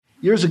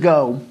Years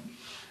ago,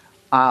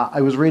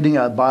 I was reading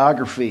a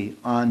biography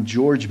on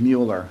George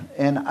Mueller,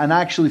 and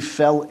I actually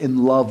fell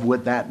in love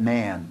with that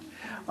man.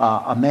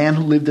 A man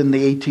who lived in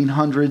the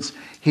 1800s.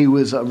 He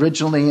was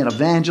originally an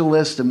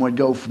evangelist and would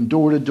go from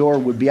door to door,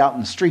 would be out in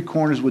the street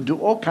corners, would do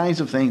all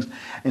kinds of things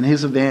in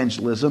his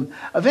evangelism.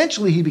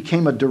 Eventually, he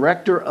became a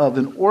director of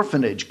an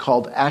orphanage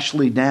called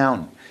Ashley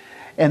Down.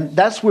 And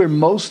that's where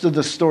most of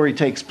the story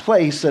takes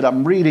place that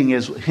I'm reading,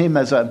 is him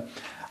as a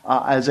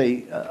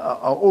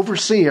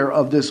overseer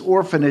of this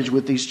orphanage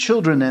with these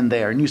children in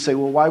there. And you say,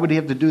 well, why would he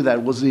have to do that?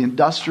 It was the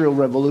Industrial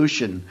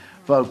Revolution,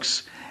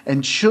 folks.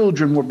 And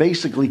children were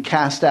basically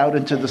cast out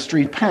into the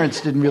street.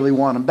 Parents didn't really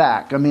want them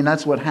back. I mean,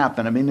 that's what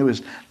happened. I mean, there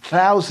was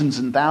thousands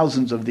and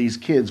thousands of these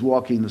kids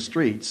walking the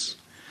streets.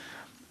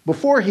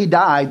 Before he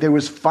died, there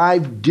was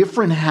 5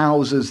 different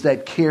houses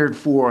that cared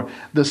for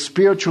the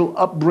spiritual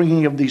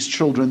upbringing of these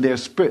children, their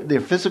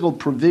physical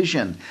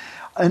provision.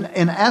 And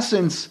in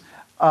essence,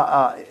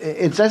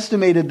 it's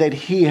estimated that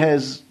he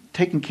has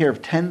taken care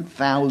of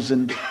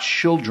 10,000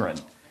 children,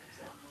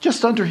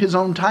 just under his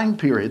own time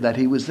period that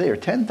he was there.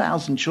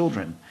 10,000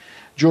 children.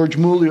 George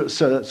Mueller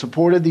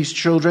supported these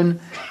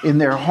children in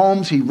their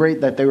homes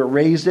that they were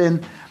raised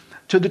in,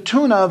 to the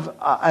tune of,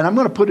 and I'm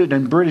going to put it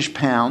in British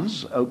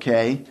pounds,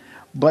 okay,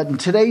 but in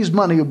today's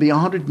money, it would be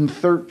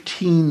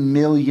 113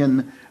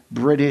 million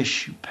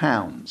British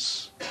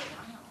pounds.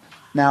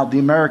 Now, the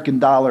American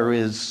dollar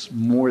is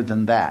more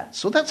than that.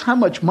 So that's how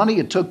much money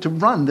it took to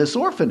run this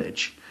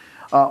orphanage.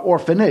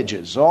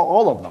 Orphanages,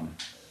 all of them.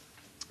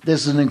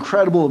 This is an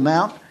incredible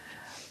amount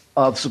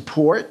of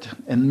support,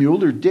 and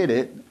Mueller did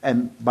it,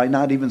 and by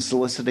not even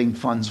soliciting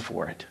funds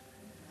for it.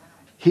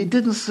 He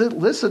didn't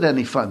solicit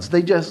any funds.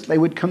 They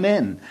would come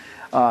in.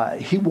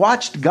 He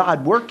watched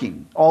God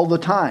working all the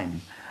time.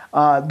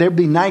 There'd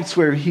be nights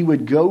where he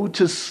would go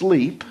to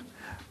sleep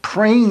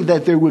praying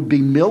that there would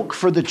be milk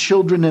for the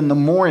children in the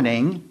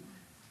morning,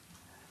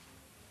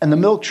 and the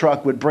milk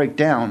truck would break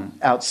down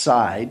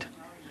outside.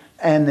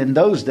 And in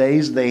those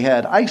days, they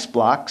had ice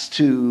blocks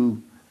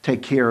to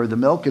take care of the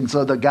milk. And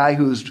so the guy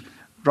who's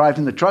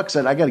driving the truck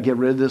said, I got to get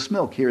rid of this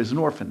milk. Here's an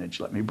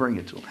orphanage. Let me bring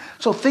it to him.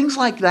 So things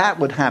like that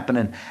would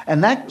happen.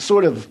 And that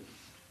sort of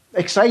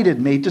excited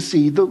me to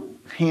see the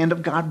hand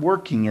of God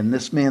working in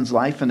this man's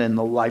life and in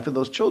the life of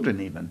those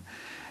children even.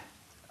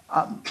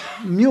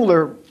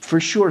 Mueller, for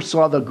sure,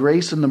 saw the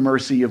grace and the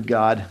mercy of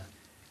God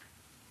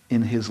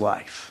in his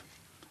life.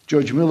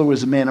 George Mueller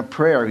was a man of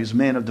prayer. He was a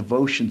man of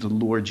devotion to the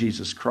Lord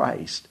Jesus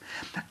Christ.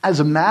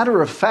 As a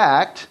matter of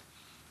fact,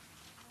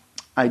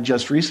 I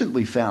just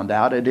recently found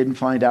out, I didn't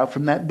find out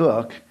from that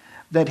book,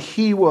 that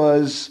he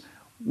was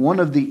one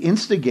of the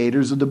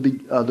instigators of the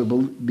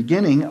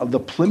beginning of the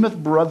Plymouth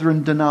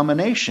Brethren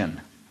denomination.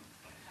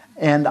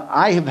 And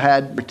I have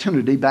had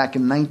opportunity back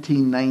in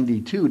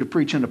 1992 to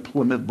preach in a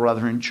Plymouth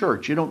Brethren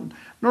church. You don't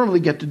normally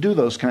get to do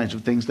those kinds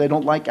of things. They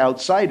don't like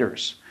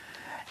outsiders.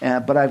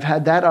 But I've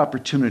had that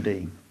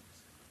opportunity.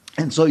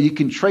 And so you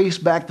can trace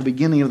back the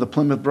beginning of the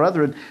Plymouth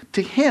Brethren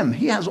to him.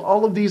 He has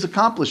all of these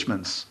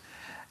accomplishments.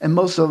 And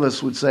most of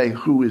us would say,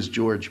 who is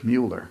George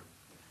Mueller?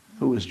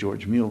 Who is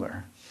George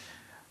Mueller?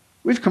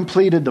 We've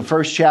completed the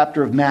first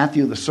chapter of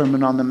Matthew, the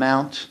Sermon on the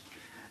Mount.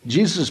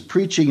 Jesus'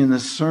 preaching in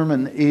this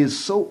sermon is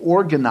so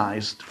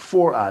organized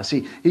for us.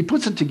 He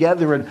puts it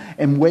together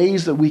in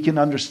ways that we can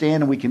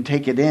understand and we can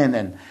take it in.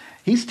 And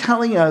he's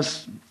telling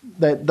us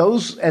that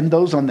those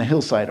on the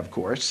hillside, of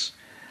course,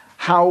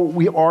 how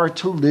we are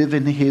to live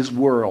in his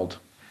world.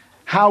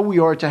 How we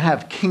are to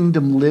have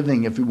kingdom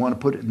living, if we want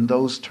to put it in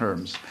those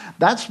terms.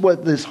 That's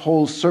what this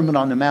whole Sermon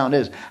on the Mount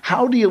is.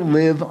 How do you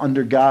live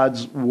under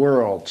God's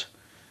world?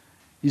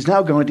 He's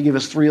now going to give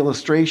us 3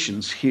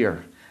 illustrations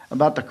here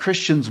about the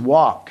Christian's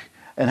walk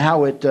and how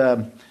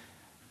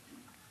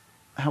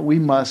we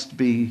must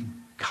be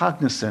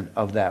cognizant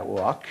of that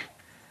walk.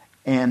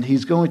 And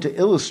he's going to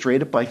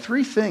illustrate it by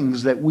 3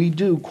 things that we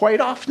do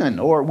quite often,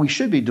 or we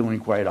should be doing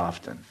quite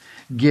often: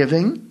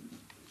 giving,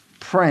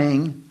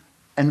 praying,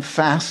 and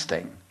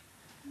fasting.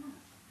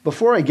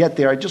 Before I get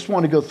there, I just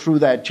want to go through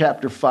that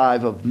chapter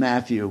 5 of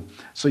Matthew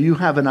so you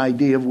have an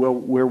idea of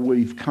where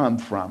we've come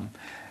from.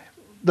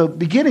 The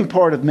beginning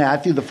part of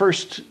Matthew, the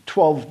first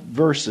 12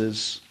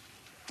 verses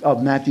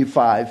of Matthew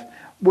 5,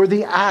 were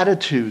the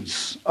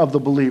attitudes of the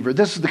believer.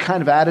 This is the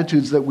kind of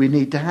attitudes that we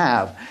need to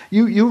have.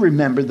 You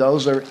remember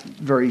those are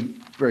very,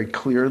 very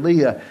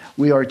clearly.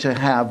 We are to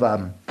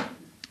have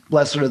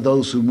blessed are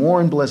those who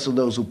mourn, blessed are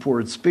those who poor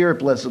in spirit,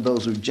 blessed are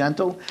those who are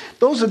gentle.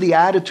 Those are the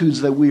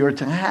attitudes that we are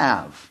to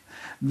have.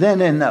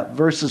 Then in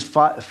verses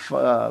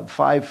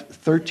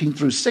 13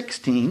 through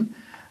 16,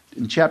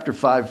 in chapter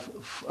 5,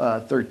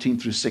 13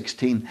 through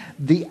 16,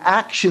 the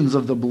actions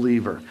of the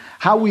believer,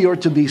 how we are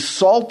to be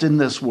salt in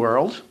this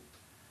world,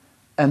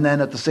 and then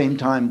at the same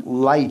time,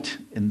 light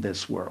in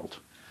this world.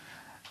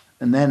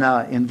 And then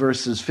in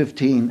verses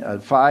 17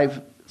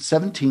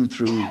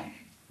 through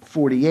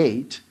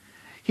 48,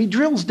 he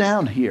drills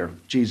down here,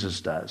 Jesus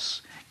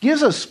does.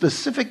 Gives us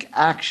specific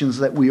actions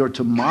that we are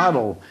to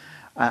model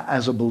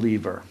as a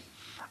believer.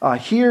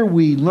 Here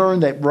we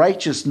learn that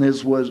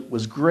righteousness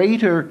was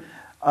greater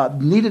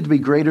needed to be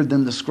greater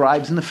than the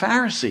scribes and the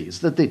Pharisees.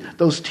 That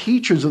those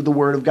teachers of the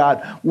Word of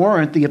God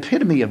weren't the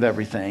epitome of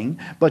everything,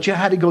 but you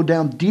had to go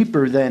down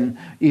deeper than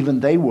even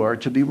they were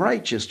to be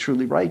righteous,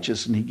 truly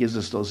righteous. And he gives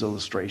us those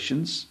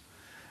illustrations.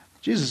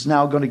 Jesus is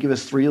now going to give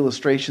us 3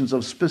 illustrations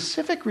of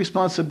specific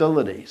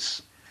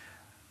responsibilities.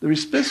 The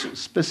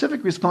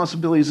specific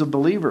responsibilities of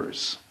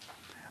believers.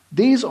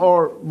 These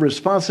are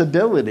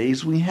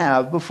responsibilities we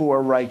have before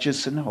a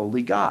righteous and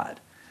holy God.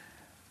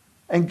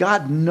 And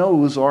God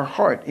knows our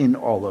heart in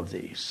all of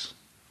these.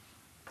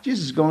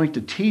 Jesus is going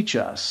to teach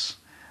us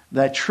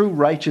that true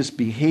righteous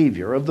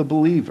behavior of the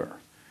believer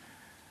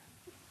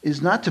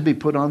is not to be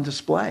put on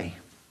display.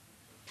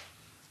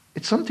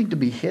 It's something to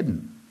be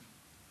hidden.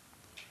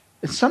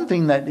 It's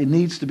something that it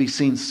needs to be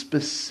seen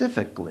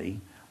specifically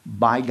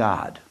by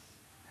God.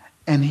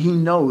 And he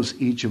knows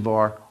each of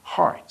our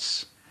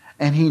hearts.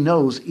 And he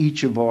knows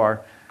each of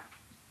our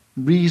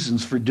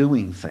reasons for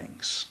doing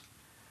things.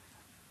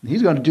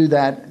 He's going to do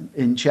that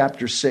in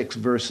chapter 6,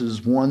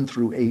 verses 1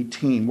 through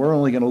 18. We're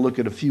only going to look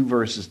at a few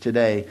verses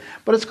today.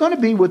 But it's going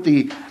to be with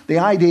the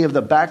idea of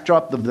the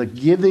backdrop of the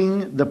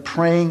giving, the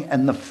praying,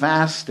 and the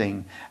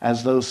fasting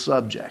as those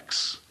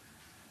subjects.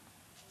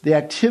 The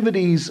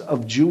activities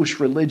of Jewish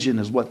religion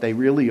is what they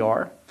really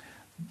are.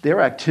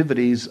 They're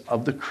activities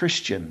of the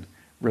Christian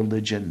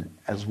religion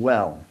as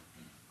well.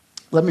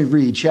 Let me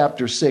read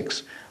chapter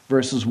 6,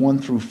 verses 1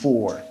 through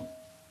 4.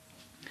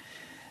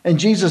 And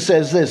Jesus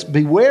says this,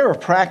 "Beware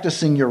of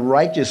practicing your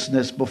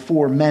righteousness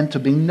before men to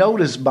be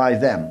noticed by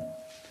them.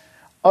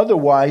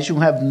 Otherwise, you'll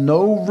have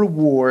no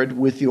reward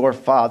with your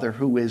Father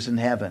who is in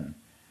heaven.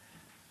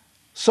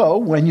 So,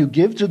 when you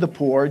give to the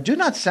poor, do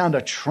not sound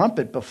a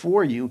trumpet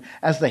before you,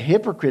 as the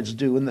hypocrites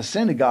do in the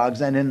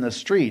synagogues and in the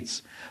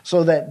streets,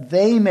 so that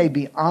they may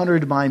be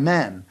honored by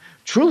men.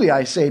 Truly,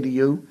 I say to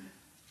you,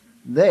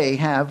 they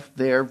have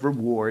their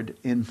reward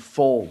in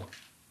full.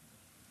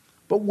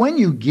 But when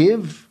you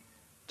give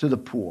to the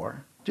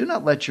poor, do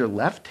not let your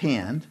left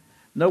hand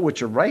know what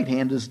your right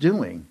hand is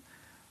doing,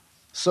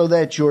 so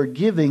that your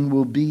giving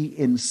will be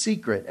in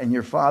secret, and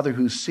your Father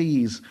who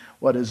sees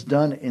what is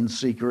done in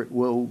secret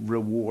will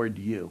reward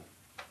you."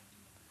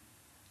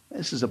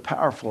 This is a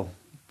powerful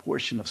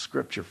portion of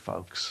Scripture,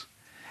 folks.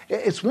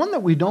 It's one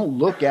that we don't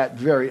look at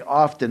very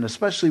often,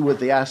 especially with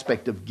the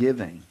aspect of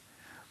giving.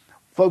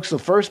 Folks, the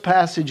first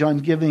passage on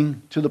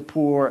giving to the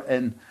poor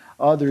and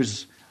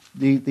others,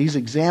 these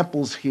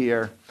examples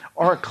here,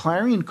 are a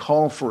clarion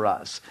call for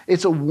us.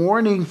 It's a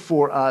warning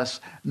for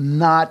us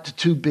not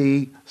to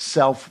be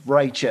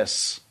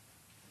self-righteous.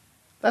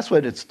 That's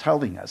what it's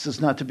telling us, is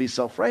not to be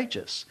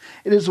self-righteous.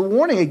 It is a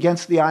warning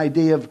against the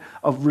idea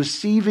of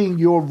receiving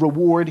your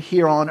reward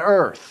here on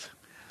earth.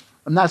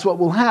 And that's what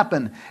will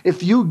happen.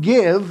 If you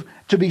give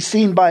to be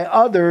seen by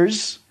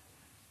others,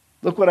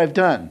 look what I've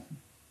done.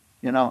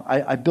 You know,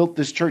 I built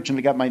this church and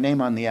I got my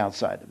name on the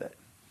outside of it.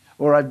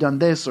 Or I've done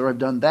this or I've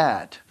done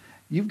that.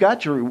 You've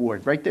got your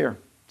reward right there.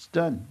 It's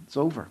done. It's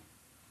over.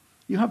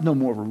 You have no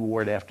more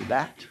reward after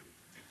that.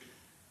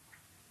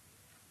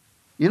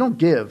 You don't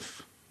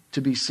give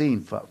to be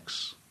seen,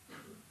 folks.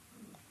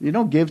 You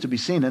don't give to be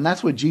seen. And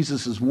that's what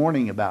Jesus is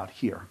warning about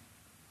here.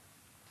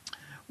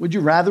 Would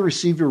you rather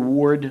receive your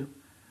reward,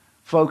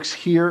 folks,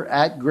 here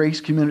at Grace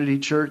Community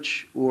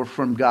Church or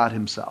from God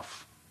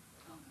himself?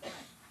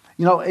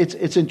 You know,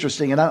 it's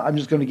interesting, and I'm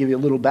just going to give you a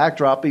little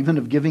backdrop, even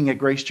of giving at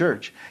Grace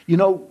Church. You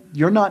know,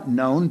 you're not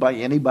known by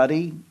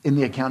anybody in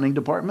the accounting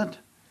department.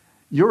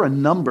 You're a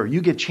number.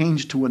 You get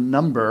changed to a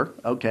number.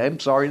 Okay,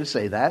 I'm sorry to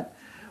say that.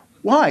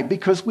 Why?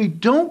 Because we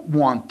don't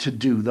want to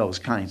do those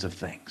kinds of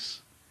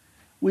things.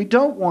 We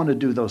don't want to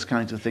do those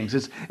kinds of things.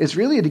 It's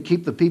really to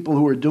keep the people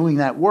who are doing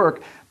that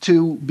work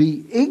to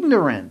be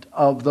ignorant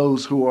of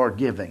those who are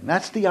giving.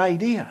 That's the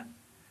idea.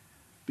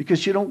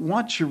 Because you don't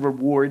want your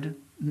reward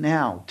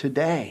now,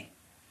 today.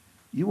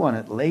 You want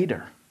it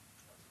later.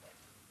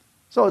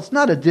 So it's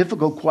not a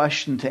difficult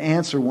question to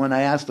answer when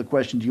I ask the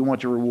question, do you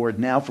want your reward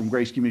now from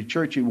Grace Community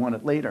Church, or you want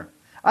it later?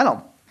 I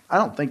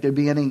don't think there'd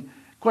be any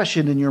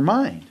question in your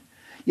mind.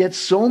 Yet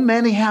so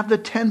many have the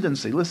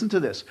tendency, listen to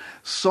this,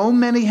 so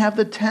many have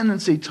the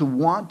tendency to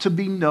want to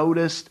be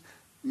noticed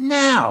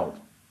now.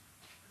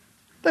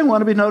 They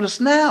want to be noticed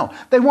now.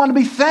 They want to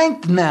be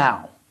thanked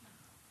now.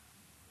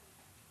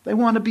 They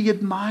want to be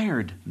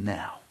admired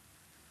now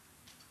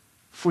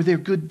for their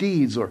good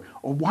deeds, or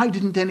why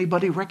didn't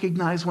anybody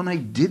recognize when I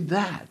did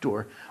that?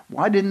 Or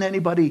why didn't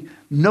anybody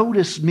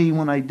notice me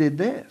when I did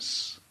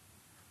this?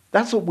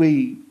 That's what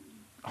we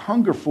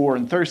hunger for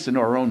and thirst in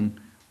our own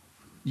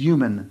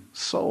human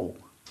soul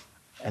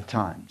at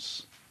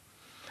times.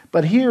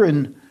 But here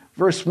in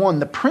verse 1,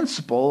 the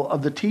principle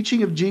of the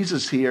teaching of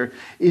Jesus here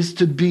is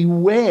to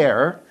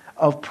beware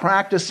of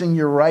practicing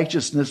your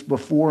righteousness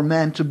before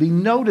men to be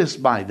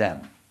noticed by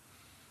them.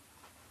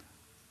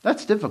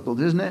 That's difficult,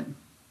 isn't it?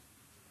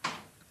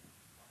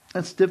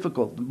 That's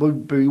difficult.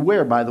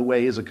 Beware, by the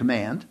way, is a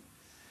command.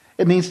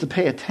 It means to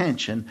pay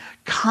attention.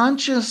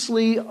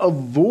 Consciously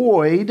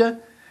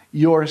avoid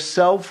your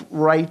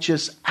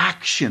self-righteous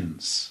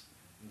actions.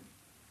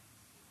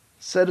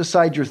 Set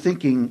aside your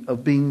thinking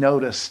of being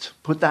noticed.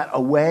 Put that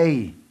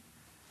away.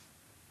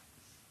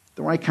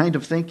 The right kind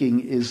of thinking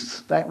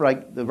is that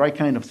right. The right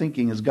kind of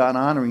thinking is God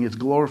honoring, it's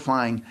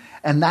glorifying,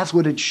 and that's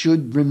what it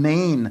should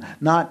remain,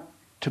 not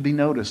to be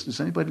noticed.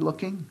 Is anybody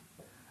looking?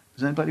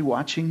 Is anybody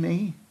watching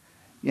me?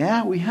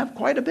 Yeah, we have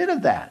quite a bit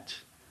of that.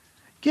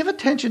 Give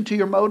attention to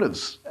your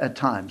motives at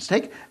times.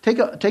 Take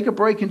a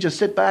break and just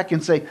sit back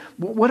and say,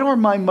 what are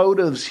my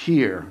motives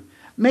here?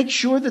 Make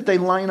sure that they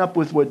line up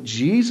with what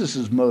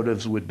Jesus'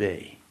 motives would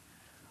be.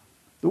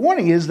 The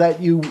warning is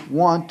that you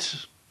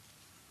want,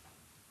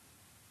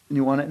 and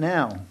you want it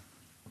now.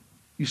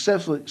 You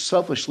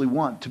selfishly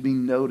want to be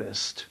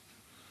noticed.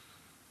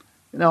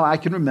 You know, I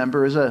can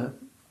remember as an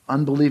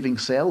unbelieving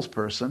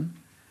salesperson,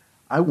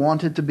 I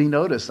wanted to be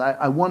noticed.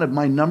 I wanted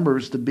my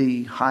numbers to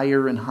be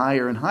higher and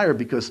higher and higher,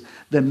 because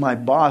then my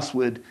boss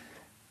would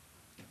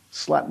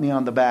slap me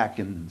on the back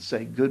and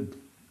say, good,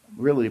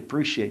 really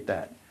appreciate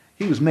that.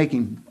 He was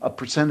making a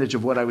percentage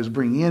of what I was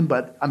bringing in,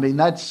 but I mean,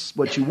 that's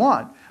what you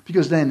want,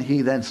 because then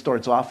he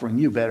starts offering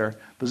you better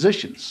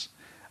positions.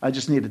 I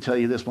just need to tell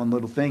you this one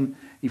little thing.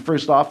 He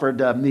first offered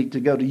me to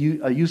go to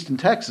Houston,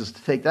 Texas,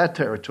 to take that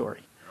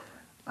territory.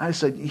 I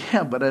said,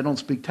 yeah, but I don't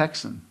speak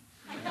Texan.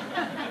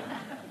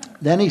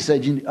 Then he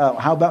said,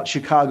 how about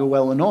Chicago,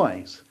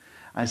 Illinois?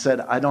 I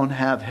said, I don't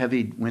have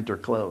heavy winter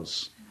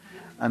clothes.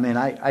 I mean,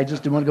 I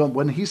just didn't want to go.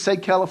 When he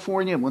said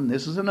California, when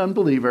this is an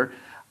unbeliever,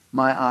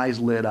 my eyes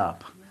lit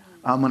up.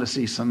 I'm going to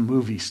see some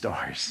movie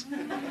stars.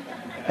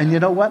 And you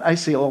know what? I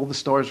see all the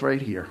stars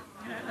right here.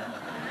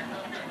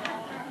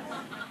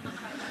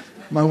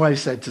 My wife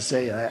said to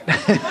say that.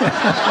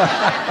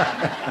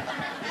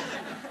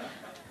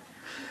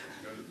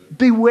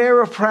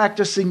 Beware of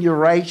practicing your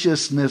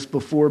righteousness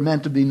before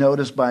meant to be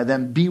noticed by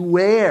them.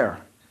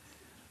 Beware.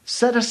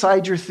 Set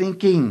aside your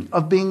thinking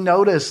of being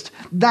noticed.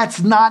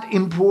 That's not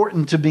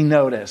important to be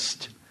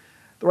noticed.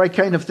 The right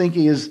kind of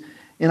thinking is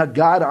in a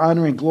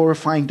God-honoring,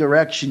 glorifying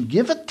direction.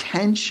 Give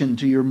attention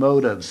to your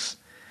motives.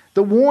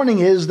 The warning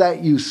is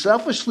that you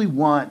selfishly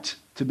want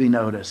to be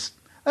noticed.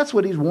 That's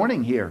what he's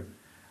warning here.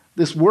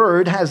 This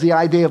word has the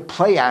idea of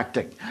play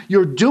acting.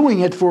 You're doing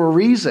it for a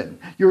reason.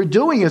 You're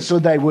doing it so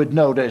they would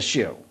notice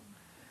you.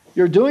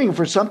 You're doing it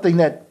for something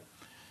that,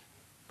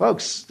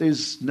 folks,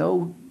 there's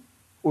no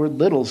or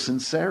little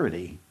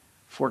sincerity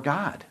for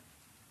God,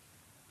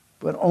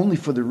 but only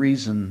for the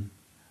reason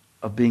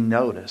of being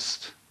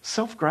noticed.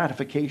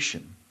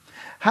 Self-gratification.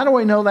 How do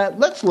I know that?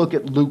 Let's look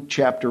at Luke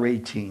chapter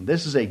 18.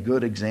 This is a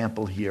good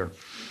example here.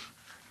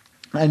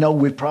 I know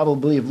we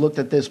probably have looked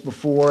at this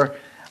before,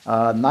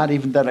 not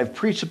even that I've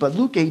preached it, but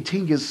Luke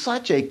 18 gives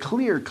such a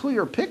clear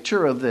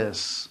picture of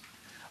this,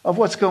 of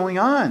what's going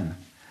on.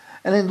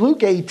 And in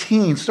Luke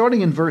 18,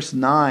 starting in verse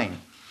 9,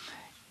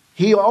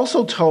 he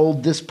also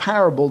told this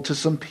parable to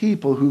some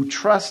people who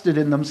trusted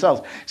in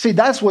themselves. See,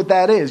 that's what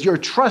that is. You're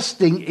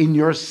trusting in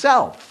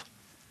yourself.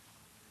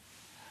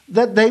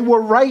 That they were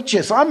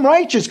righteous. I'm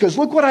righteous because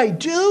look what I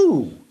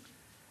do.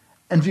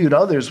 And viewed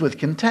others with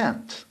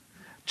contempt.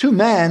 Two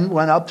men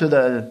went up to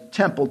the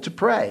temple to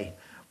pray.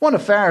 One a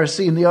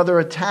Pharisee and the other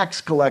a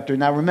tax collector.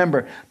 Now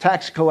remember,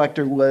 tax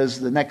collector was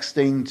the next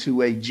thing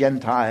to a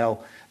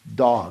Gentile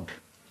dog.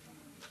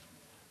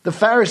 The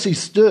Pharisee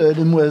stood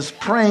and was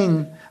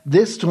praying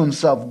this to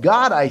himself.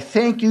 God, I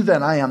thank you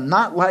that I am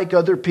not like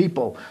other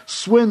people,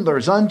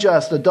 swindlers,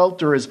 unjust,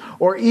 adulterers,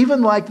 or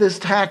even like this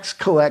tax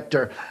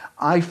collector.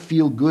 I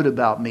feel good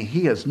about me.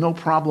 He has no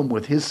problem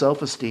with his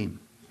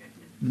self-esteem.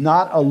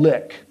 Not a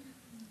lick.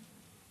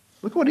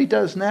 Look what he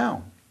does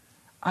now.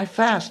 I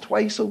fast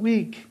twice a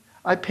week.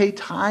 I pay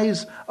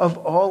tithes of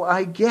all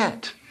I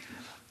get.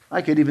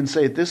 I could even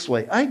say it this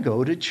way. I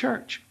go to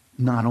church.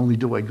 Not only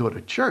do I go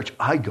to church,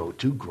 I go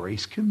to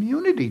Grace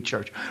Community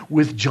Church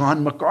with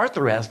John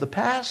MacArthur as the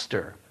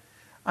pastor.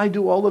 I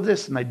do all of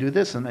this, and I do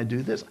this, and I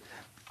do this.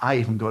 I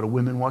even go to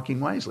Women Walking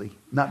Wisely.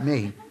 Not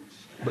me,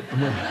 but the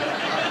women.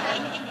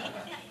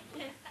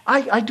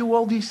 I do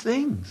all these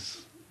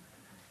things.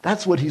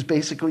 That's what he's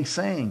basically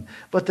saying.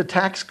 But the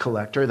tax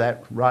collector,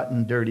 that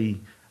rotten, dirty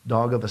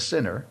dog of a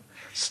sinner,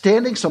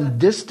 standing some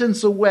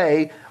distance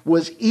away,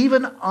 was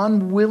even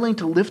unwilling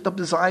to lift up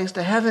his eyes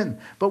to heaven,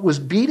 but was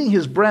beating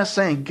his breast,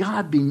 saying,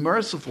 God, be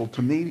merciful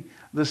to me,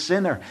 the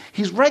sinner.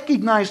 He's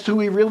recognized who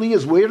he really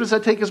is. Where does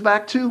that take us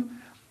back to?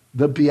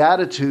 The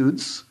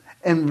Beatitudes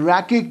and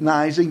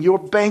recognizing your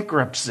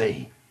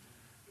bankruptcy.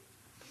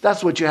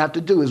 That's what you have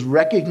to do, is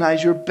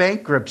recognize your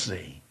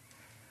bankruptcy.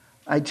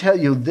 I tell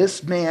you,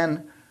 this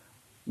man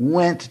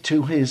went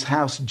to his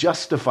house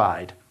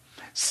justified.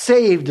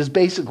 Saved is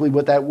basically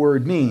what that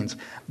word means.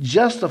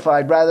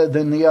 Justified rather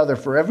than the other.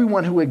 For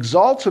everyone who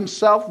exalts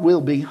himself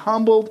will be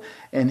humbled,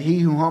 and he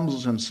who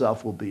humbles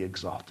himself will be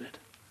exalted.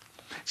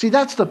 See,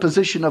 that's the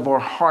position of our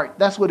heart.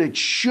 That's what it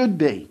should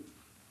be.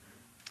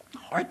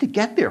 Hard to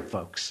get there,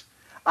 folks.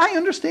 I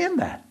understand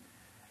that.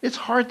 It's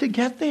hard to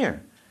get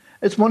there.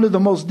 It's one of the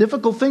most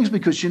difficult things,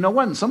 because you know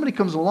what? When somebody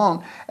comes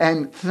along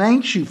and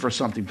thanks you for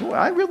something, boy,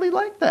 I really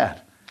like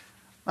that.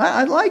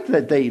 I like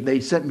that they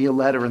sent me a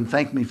letter and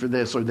thanked me for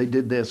this, or they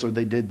did this, or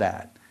they did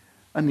that.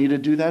 I need to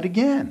do that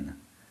again.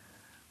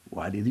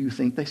 Why do you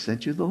think they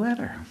sent you the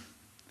letter?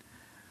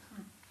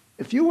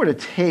 If you were to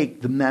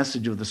take the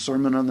message of the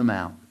Sermon on the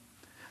Mount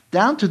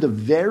down to the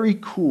very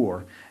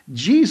core,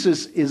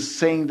 Jesus is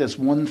saying this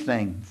one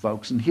thing,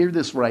 folks, and hear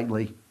this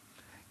rightly.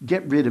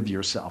 Get rid of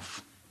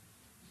yourself.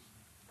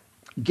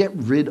 Get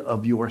rid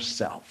of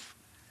yourself.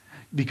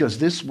 Because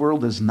this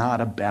world is not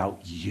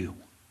about you.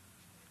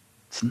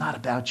 It's not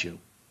about you.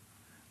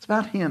 It's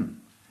about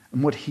him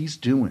and what he's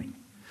doing.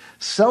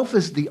 Self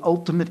is the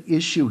ultimate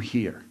issue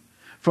here.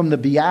 From the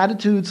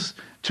Beatitudes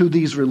to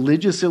these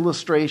religious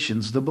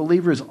illustrations, the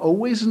believer is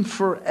always and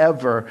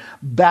forever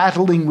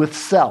battling with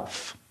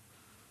self.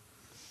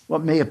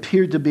 What may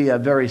appear to be a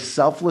very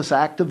selfless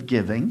act of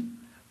giving,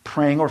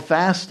 praying or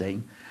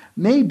fasting,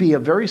 may be a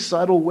very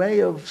subtle way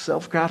of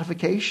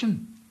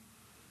self-gratification.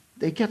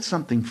 They get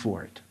something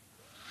for it.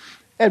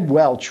 Ed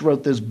Welch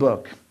wrote this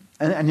book,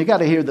 and you got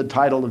to hear the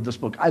title of this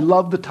book. I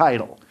love the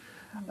title,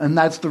 and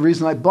that's the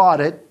reason I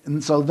bought it,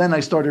 and so then I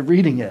started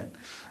reading it.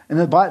 And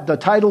the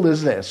title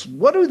is this: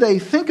 What do they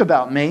think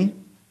about me?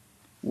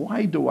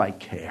 Why do I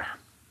care?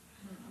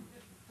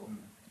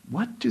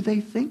 What do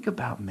they think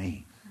about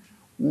me?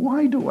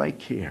 Why do I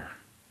care?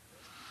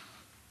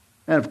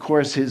 And of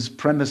course, his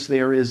premise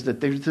there is that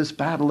there's this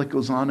battle that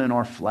goes on in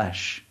our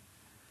flesh.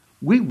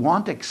 We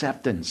want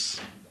acceptance.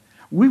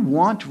 We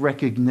want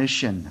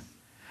recognition.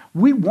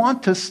 We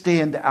want to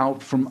stand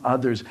out from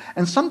others.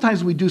 And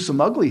sometimes we do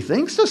some ugly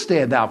things to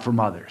stand out from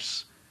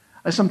others.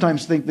 I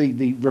sometimes think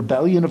the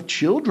rebellion of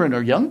children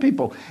or young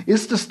people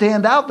is to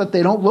stand out, that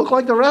they don't look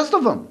like the rest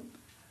of them.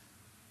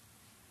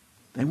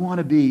 They want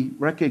to be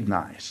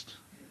recognized.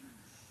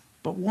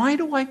 But why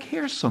do I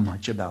care so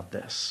much about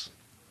this?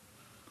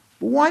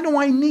 Why do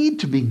I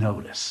need to be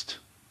noticed?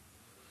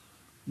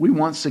 We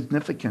want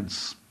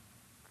significance.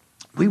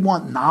 We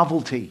want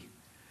novelty.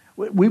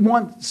 We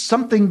want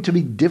something to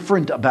be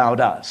different about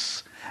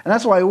us. And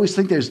that's why I always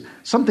think there's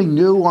something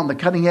new on the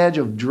cutting edge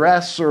of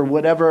dress or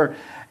whatever,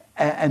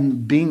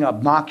 and being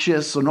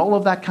obnoxious and all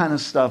of that kind of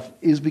stuff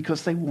is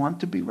because they want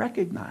to be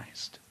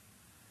recognized.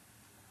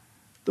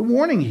 The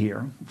warning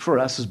here for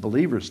us as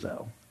believers,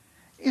 though,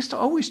 is to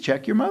always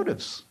check your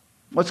motives.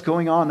 What's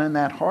going on in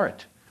that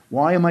heart?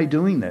 Why am I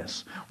doing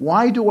this?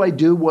 Why do I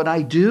do what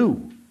I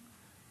do?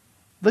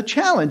 The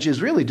challenge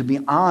is really to be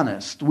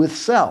honest with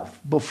self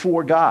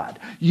before God.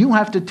 You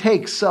have to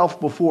take self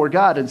before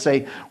God and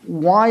say,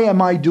 why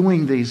am I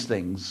doing these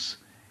things?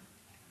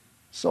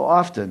 So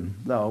often,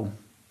 though,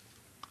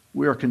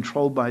 we are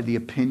controlled by the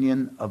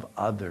opinion of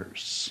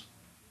others.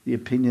 The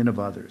opinion of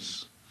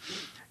others.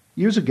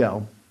 Years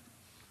ago,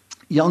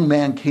 a young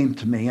man came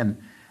to me,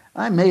 and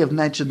I may have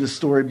mentioned this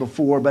story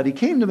before, but he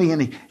came to me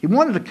and he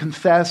wanted to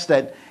confess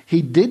that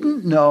he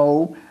didn't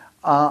know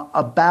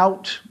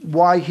about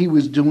why he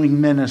was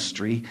doing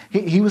ministry.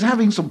 He was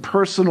having some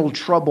personal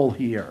trouble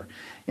here.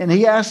 And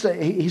he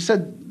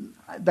said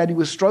that he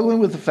was struggling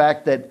with the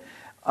fact that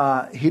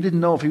he didn't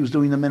know if he was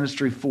doing the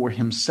ministry for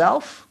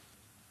himself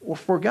or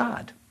for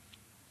God.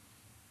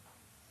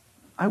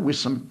 I wish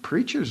some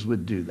preachers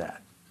would do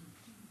that.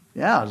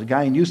 Yeah, there's a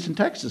guy in Houston,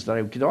 Texas that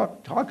I could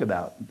talk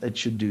about that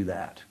should do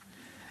that.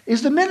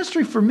 Is the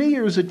ministry for me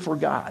or is it for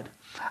God?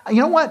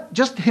 You know what?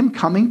 Just him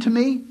coming to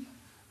me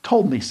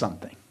told me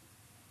something.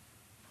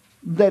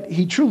 That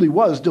he truly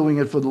was doing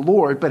it for the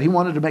Lord, but he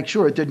wanted to make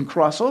sure it didn't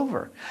cross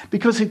over.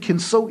 Because it can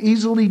so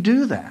easily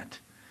do that.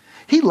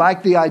 He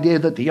liked the idea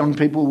that the young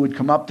people would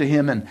come up to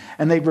him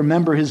and they'd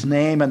remember his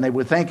name and they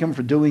would thank him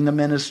for doing the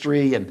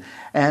ministry.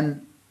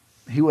 And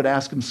he would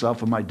ask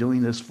himself, am I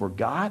doing this for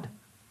God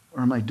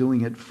or am I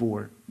doing it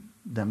for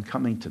them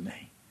coming to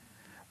me?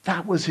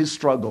 That was his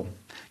struggle.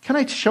 Can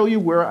I show you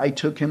where I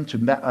took him to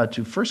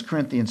 1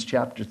 Corinthians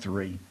chapter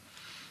 3?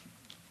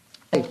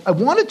 I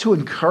wanted to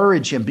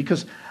encourage him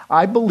because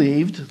I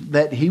believed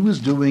that he was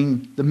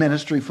doing the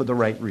ministry for the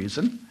right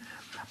reason.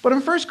 But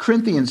in 1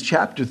 Corinthians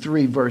chapter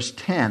 3, verse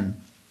 10,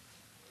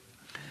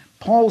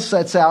 Paul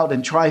sets out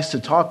and tries to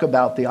talk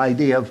about the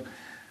idea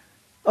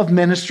of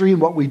ministry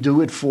and what we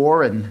do it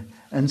for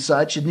and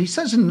such. And he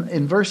says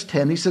in verse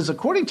 10, he says,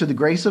 according to the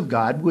grace of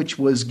God, which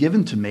was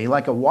given to me,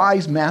 like a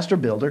wise master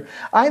builder,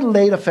 I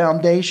laid a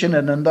foundation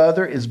and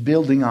another is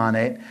building on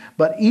it.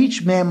 But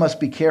each man must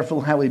be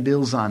careful how he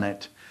builds on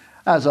it.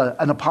 As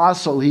an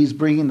apostle, he's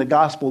bringing the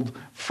gospel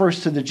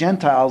first to the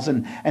Gentiles,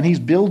 and he's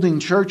building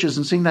churches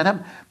and seeing that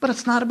happen. But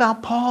it's not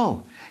about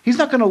Paul. He's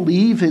not going to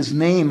leave his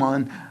name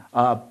on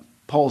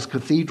Paul's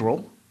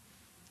cathedral.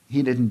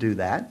 He didn't do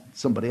that.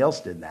 Somebody else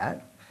did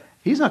that.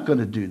 He's not going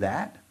to do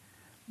that.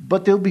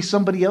 But there'll be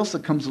somebody else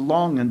that comes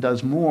along and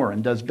does more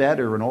and does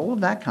better and all of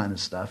that kind of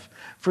stuff.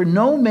 For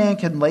no man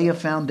can lay a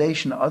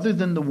foundation other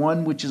than the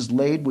one which is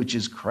laid, which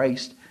is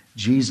Christ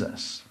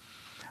Jesus.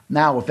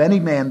 Now, if any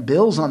man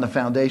builds on the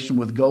foundation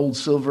with gold,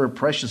 silver,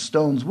 precious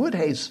stones, wood,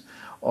 hay,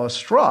 or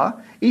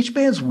straw, each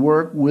man's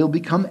work will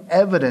become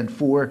evident,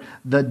 for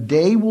the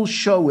day will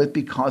show it,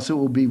 because it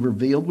will be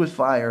revealed with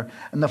fire,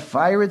 and the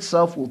fire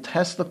itself will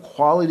test the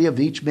quality of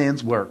each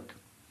man's work.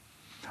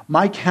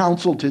 My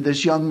counsel to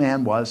this young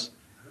man was,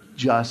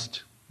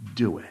 just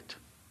do it.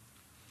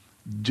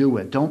 Do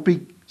it. Don't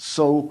be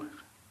so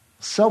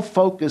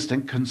self-focused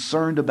and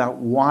concerned about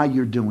why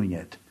you're doing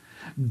it.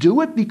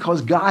 Do it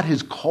because God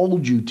has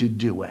called you to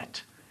do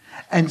it.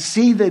 And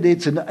see that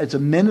it's a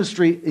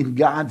ministry in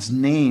God's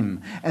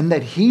name, and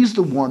that He's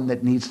the one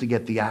that needs to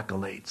get the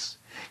accolades.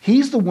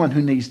 He's the one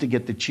who needs to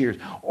get the cheers.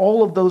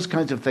 All of those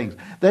kinds of things.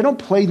 They don't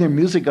play their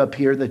music up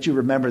here that you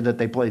remember that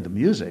they played the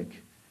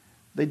music.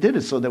 They did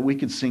it so that we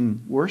could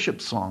sing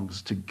worship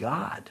songs to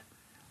God.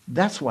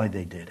 That's why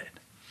they did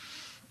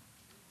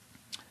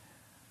it.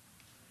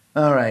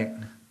 All right.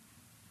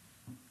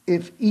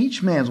 If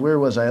each man's, where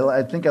was I?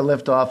 I think I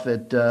left off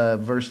at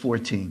verse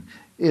 14.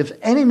 If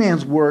any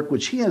man's work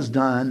which he has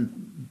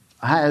done,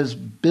 has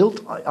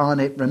built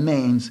on it,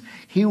 remains,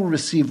 he will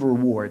receive a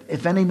reward.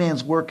 If any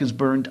man's work is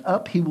burned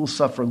up, he will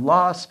suffer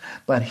loss,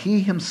 but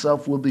he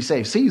himself will be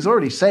saved. See, he's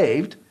already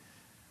saved.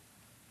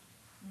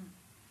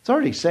 It's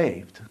already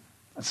saved.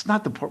 That's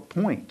not the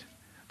point.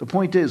 The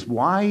point is,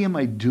 why am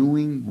I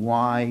doing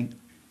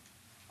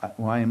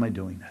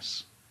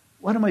this?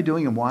 What am I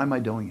doing and why am I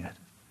doing it?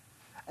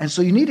 And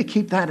so you need to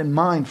keep that in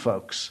mind,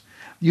 folks.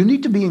 You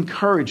need to be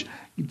encouraged.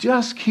 You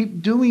just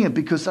keep doing it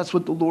because that's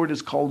what the Lord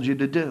has called you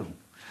to do.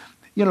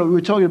 You know, we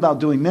were talking about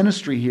doing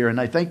ministry here, and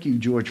I thank you,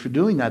 George, for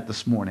doing that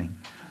this morning.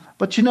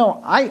 But you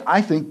know,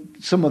 I think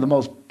some of the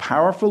most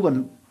powerful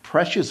and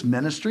precious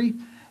ministry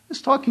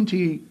is talking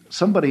to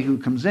somebody who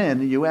comes in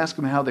and you ask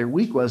them how their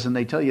week was and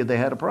they tell you they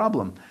had a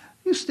problem.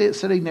 You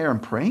sitting there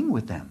and praying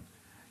with them.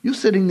 You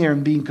sitting there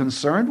and being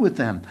concerned with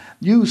them.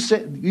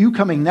 You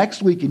coming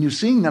next week and you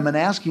seeing them and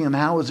asking them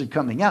how is it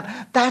coming out.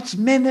 That's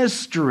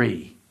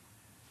ministry.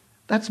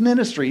 That's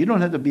ministry. You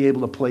don't have to be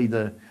able to play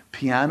the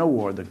piano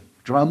or the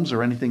drums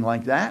or anything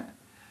like that.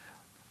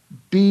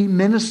 Be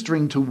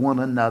ministering to one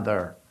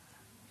another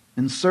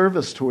in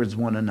service towards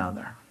one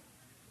another.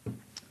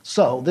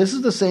 So this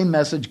is the same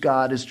message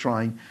God is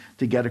trying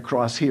to get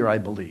across here, I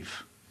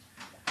believe.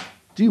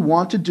 Do you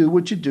want to do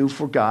what you do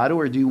for God,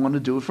 or do you want to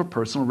do it for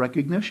personal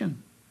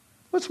recognition?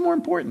 What's more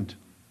important?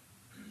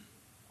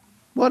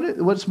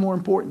 What's more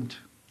important?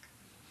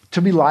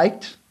 To be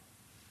liked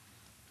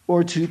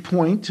or to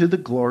point to the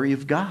glory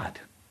of God?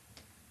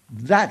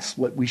 That's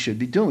what we should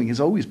be doing, is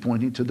always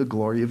pointing to the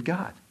glory of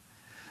God.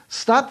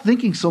 Stop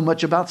thinking so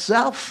much about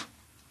self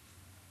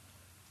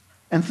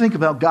and think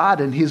about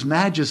God and His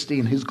majesty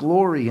and His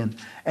glory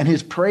and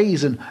His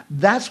praise, and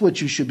that's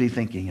what you should be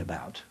thinking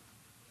about.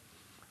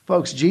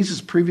 Folks,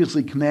 Jesus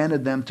previously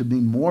commanded them to be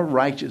more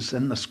righteous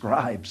than the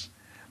scribes.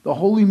 The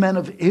holy men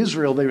of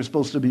Israel, they were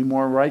supposed to be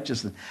more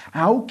righteous than.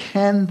 How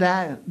can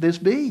this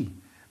be,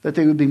 that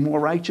they would be more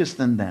righteous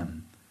than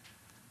them?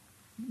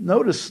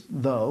 Notice,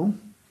 though,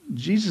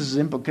 Jesus'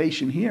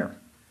 implication here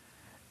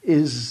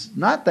is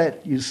not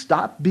that you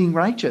stop being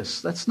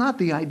righteous. That's not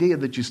the idea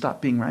that you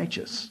stop being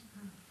righteous.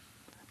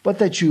 But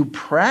that you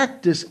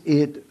practice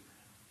it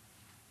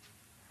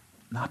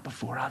not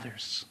before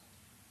others.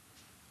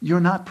 You're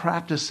not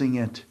practicing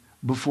it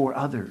before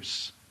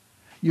others.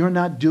 You're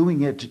not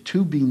doing it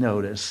to be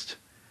noticed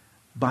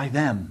by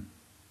them.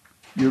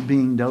 You're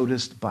being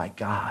noticed by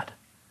God.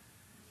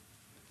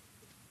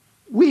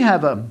 We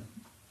have a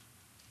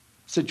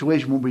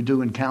situation when we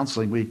do in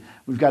counseling.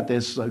 We've got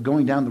this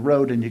going down the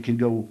road, and you can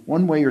go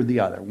one way or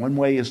the other. One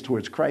way is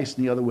towards Christ,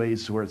 and the other way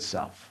is towards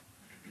self.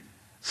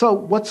 So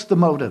what's the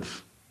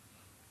motive?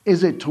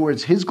 Is it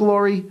towards His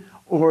glory,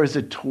 or is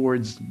it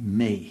towards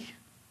me?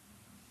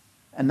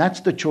 And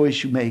that's the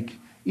choice you make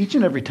each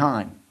and every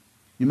time.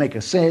 You make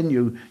a sin,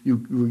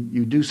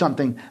 you do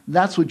something,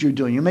 that's what you're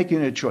doing. You're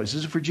making a choice.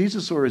 Is it for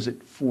Jesus or is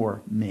it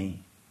for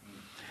me?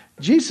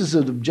 Jesus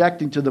is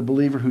objecting to the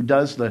believer who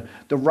does the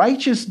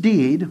righteous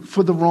deed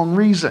for the wrong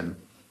reason.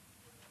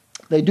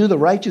 They do the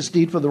righteous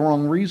deed for the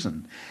wrong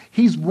reason.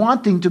 He's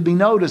wanting to be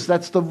noticed.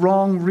 That's the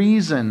wrong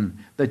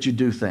reason that you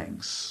do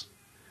things.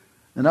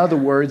 In other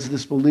words,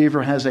 this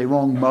believer has a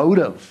wrong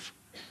motive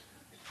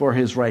for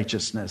his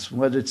righteousness.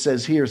 What it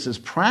says here, it says,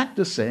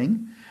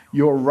 practicing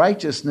your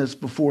righteousness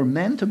before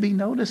men to be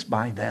noticed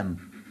by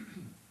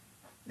them.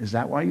 Is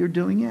that why you're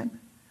doing it?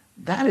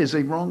 That is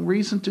a wrong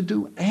reason to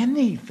do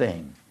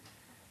anything.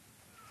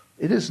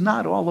 It is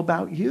not all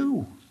about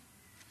you.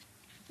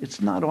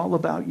 It's not all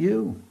about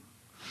you.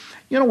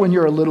 You know, when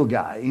you're a little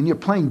guy and you're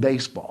playing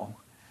baseball,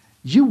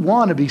 you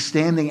want to be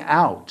standing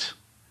out.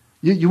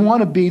 You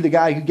want to be the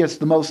guy who gets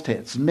the most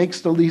hits and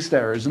makes the least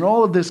errors and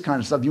all of this kind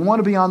of stuff. You want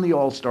to be on the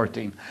all-star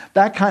team,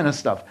 that kind of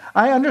stuff.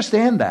 I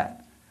understand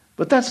that.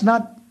 But that's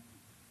not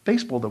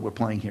baseball that we're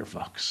playing here,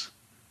 folks.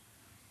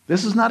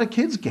 This is not a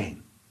kid's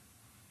game.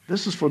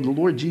 This is for the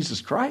Lord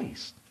Jesus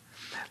Christ.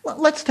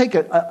 Let's take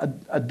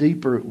a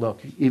deeper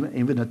look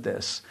even at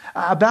this.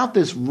 About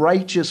this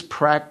righteous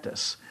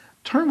practice.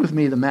 Turn with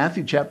me to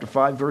Matthew chapter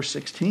 5, verse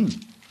 16.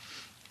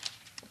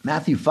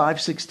 Matthew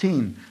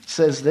 5:16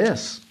 says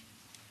this.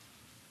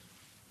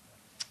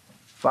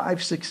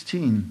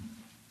 5:16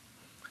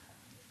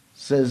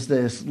 says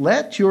this.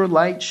 Let your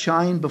light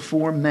shine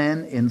before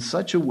men in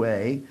such a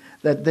way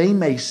that they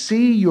may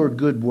see your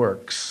good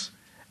works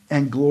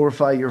and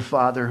glorify your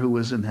Father who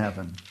is in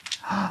heaven.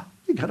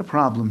 We got a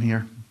problem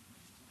here.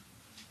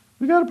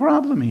 We got a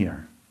problem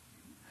here.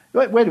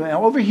 Wait a minute.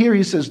 Over here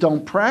he says,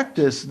 don't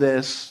practice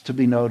this to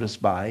be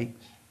noticed by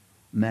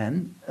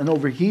men. And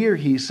over here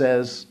he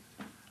says,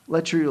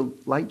 let your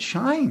light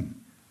shine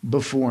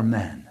before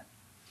men.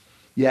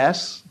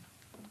 Yes,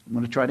 I'm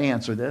going to try to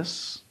answer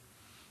this.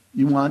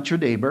 You want your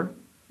neighbor,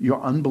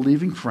 your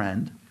unbelieving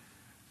friend,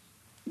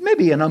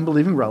 maybe an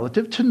unbelieving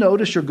relative, to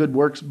notice your good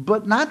works,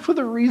 but not for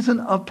the reason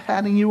of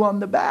patting you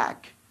on the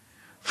back.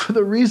 For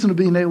the reason of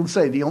being able to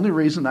say, the only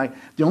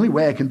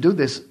way I can do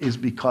this is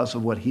because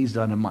of what he's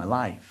done in my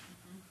life.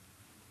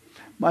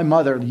 My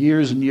mother,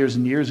 years and years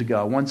and years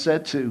ago, once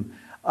said to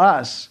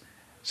us,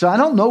 so I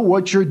don't know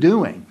what you're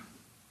doing,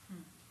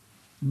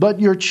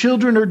 but your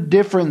children are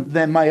different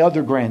than my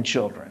other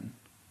grandchildren.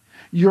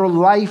 Your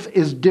life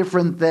is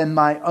different than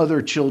my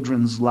other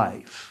children's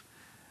life.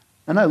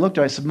 And I looked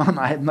at her, I said, Mom,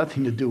 I had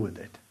nothing to do with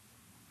it.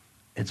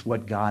 It's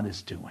what God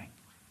is doing.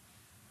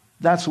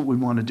 That's what we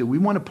want to do. We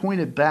want to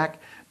point it back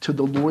to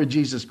the Lord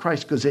Jesus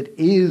Christ because it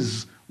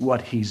is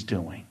what he's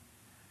doing.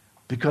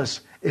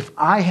 Because if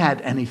I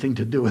had anything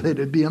to do with it,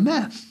 it'd be a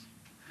mess.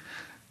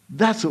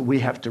 That's what we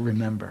have to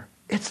remember.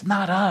 It's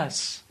not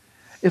us.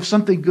 If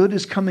something good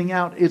is coming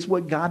out, it's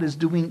what God is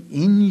doing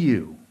in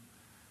you.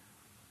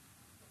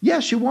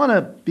 Yes, you want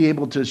to be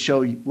able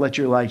to let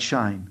your light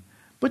shine,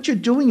 but you're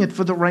doing it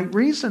for the right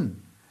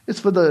reason. It's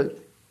for the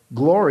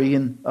glory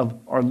of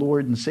our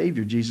Lord and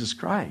Savior, Jesus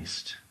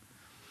Christ.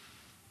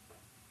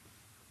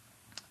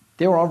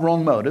 There are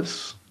wrong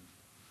motives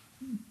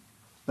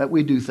that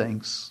we do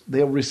things.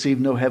 They'll receive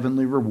no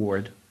heavenly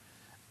reward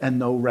and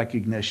no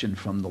recognition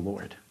from the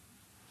Lord.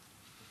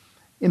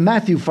 In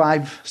Matthew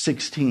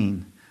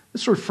 5:16,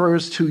 this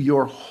refers to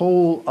your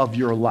whole of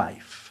your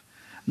life,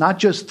 not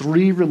just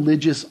 3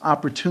 religious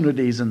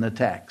opportunities in the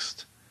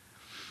text.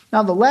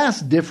 Now, the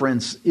last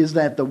difference is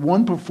that the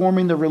one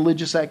performing the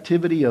religious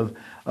activity of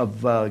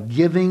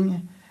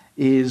giving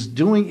is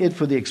doing it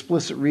for the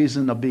explicit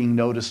reason of being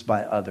noticed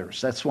by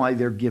others. That's why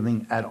they're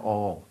giving at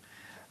all.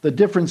 The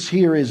difference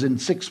here is in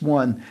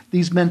 6:1,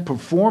 these men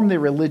perform their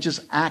religious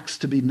acts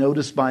to be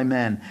noticed by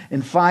men.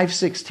 In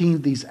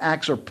 5:16, these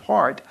acts are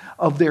part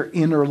of their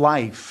inner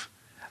life.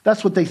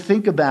 That's what they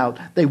think about,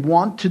 they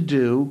want to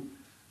do,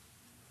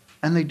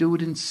 and they do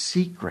it in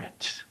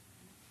secret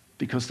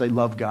because they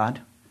love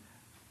God,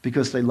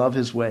 because they love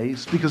his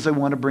ways, because they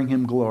want to bring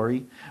him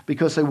glory,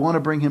 because they want to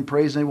bring him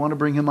praise, and they want to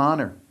bring him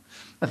honor.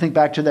 I think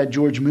back to that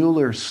George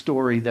Mueller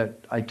story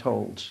that I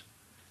told.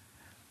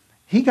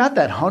 He got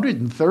that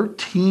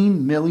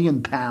 113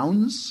 million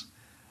pounds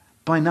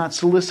by not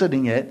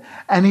soliciting it,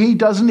 and he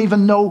doesn't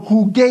even know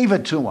who gave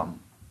it to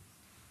him.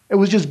 It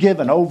was just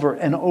given over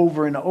and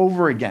over and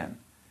over again.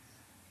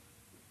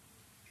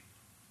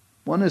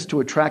 One is to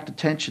attract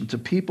attention to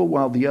people,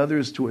 while the other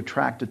is to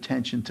attract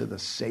attention to the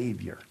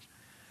Savior.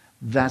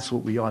 That's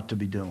what we ought to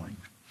be doing.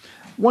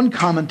 One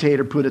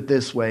commentator put it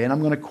this way, and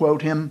I'm going to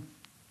quote him.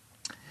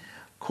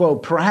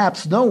 Quote,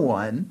 perhaps no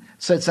one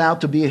sets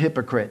out to be a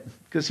hypocrite,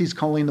 because he's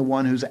calling the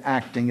one who's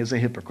acting as a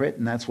hypocrite,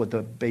 and that's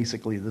what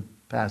basically the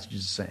passage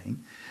is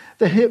saying.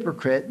 The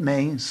hypocrite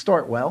may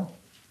start well,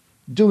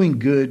 doing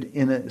good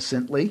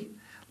innocently.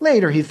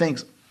 Later he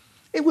thinks,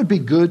 it would be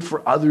good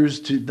for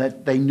others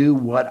that they knew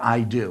what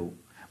I do.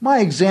 My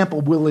example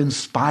will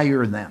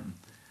inspire them.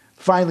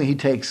 Finally, he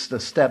takes the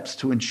steps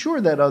to ensure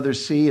that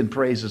others see and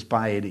praise his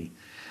piety.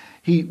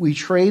 We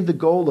trade the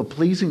goal of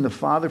pleasing the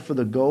Father for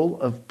the goal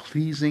of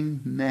pleasing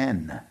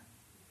men.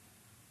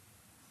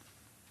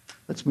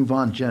 Let's move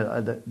on.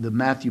 The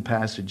Matthew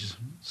passage,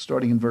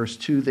 starting in verse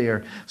 2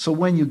 there. So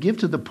when you give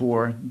to the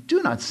poor,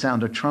 do not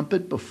sound a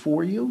trumpet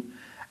before you,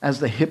 as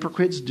the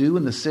hypocrites do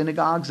in the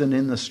synagogues and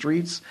in the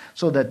streets,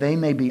 so that they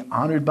may be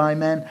honored by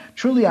men.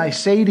 Truly I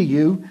say to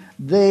you,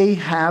 they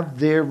have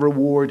their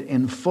reward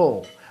in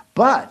full.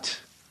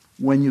 But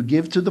when you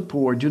give to the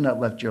poor, do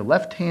not let your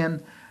left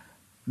hand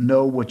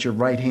know what your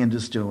right hand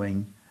is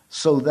doing,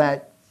 so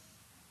that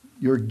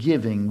your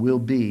giving will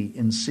be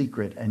in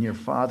secret, and your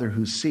Father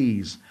who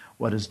sees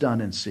what is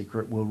done in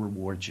secret will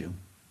reward you.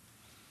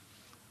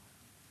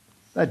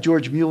 That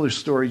George Mueller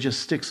story just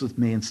sticks with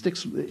me, and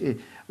sticks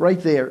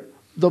right there.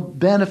 The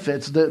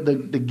benefits,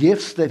 the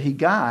gifts that he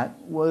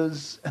got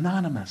was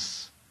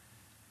anonymous.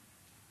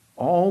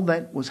 All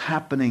that was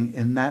happening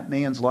in that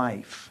man's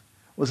life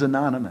was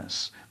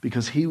anonymous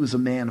because he was a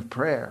man of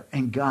prayer,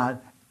 and God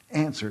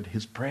answered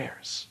his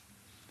prayers.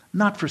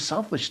 Not for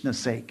selfishness'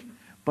 sake,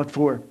 but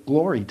for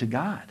glory to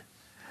God.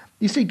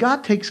 You see,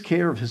 God takes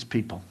care of his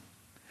people.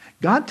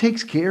 God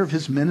takes care of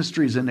his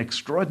ministries in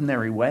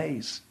extraordinary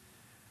ways.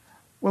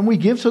 When we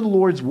give to the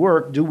Lord's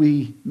work, do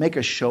we make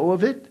a show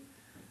of it?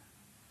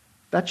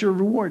 That's your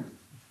reward.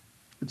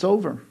 It's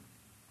over.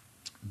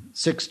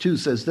 6:2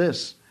 says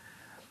this.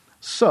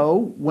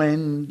 So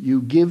when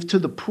you give to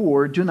the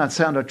poor, do not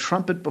sound a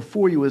trumpet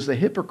before you as the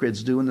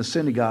hypocrites do in the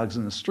synagogues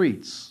and the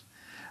streets.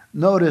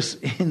 Notice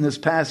in this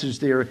passage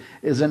there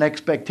is an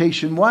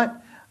expectation,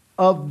 what?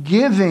 Of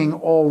giving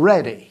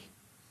already.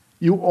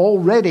 You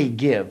already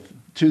give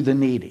to the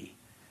needy.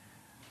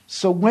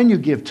 So when you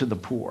give to the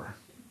poor,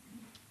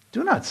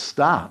 do not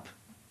stop.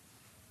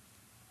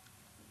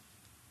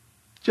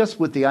 just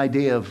with the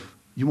idea of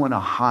you want to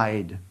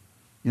hide.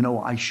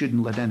 I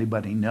shouldn't let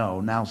anybody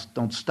know. Now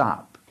don't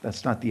stop.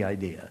 That's not the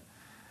idea.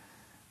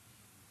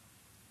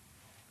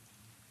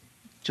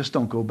 Just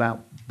don't go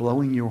about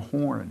blowing your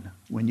horn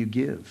when you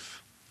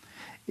give.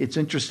 It's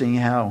interesting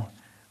how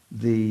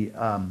the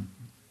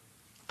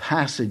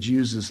passage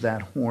uses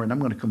that horn. I'm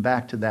going to come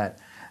back to that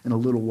in a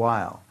little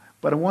while.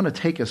 But I want to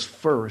take us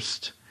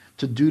first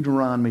to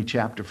Deuteronomy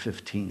chapter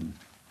 15.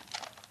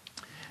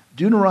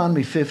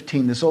 Deuteronomy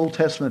 15, this Old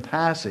Testament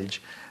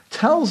passage,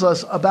 tells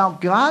us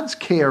about God's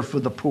care for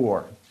the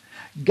poor.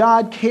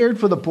 God cared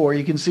for the poor.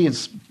 You can see in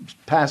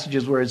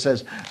passages where it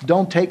says,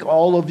 don't take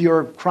all of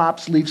your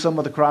crops, leave some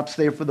of the crops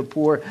there for the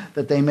poor,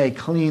 that they may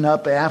clean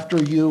up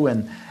after you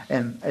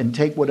and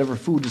take whatever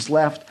food is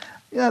left.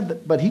 Yeah,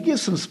 but he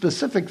gives some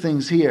specific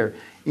things here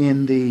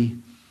in the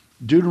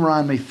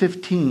Deuteronomy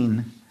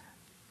 15,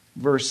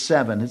 verse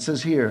 7. It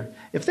says here,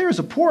 if there is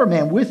a poor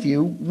man with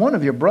you, one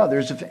of your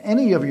brothers, if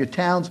any of your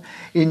towns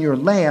in your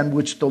land,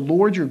 which the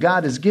Lord your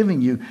God is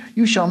giving you,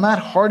 you shall not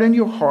harden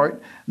your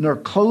heart, nor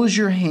close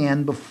your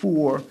hand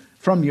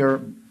from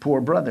your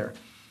poor brother.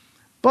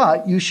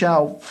 But you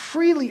shall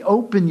freely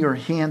open your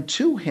hand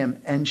to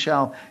him, and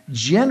shall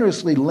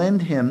generously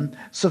lend him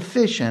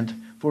sufficient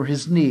for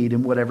his need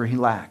and whatever he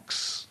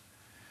lacks.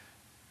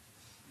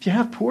 If you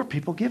have poor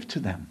people, give to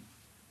them.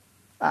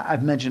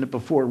 I've mentioned it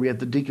before. We have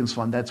the Deacons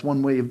Fund. That's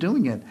one way of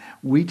doing it.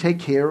 We take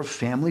care of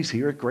families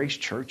here at Grace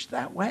Church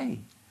that way,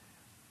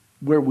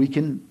 where we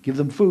can give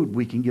them food,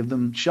 we can give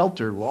them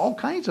shelter, all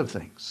kinds of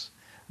things.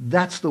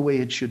 That's the way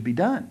it should be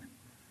done.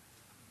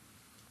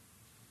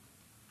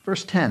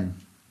 Verse 10,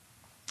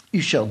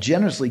 you shall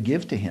generously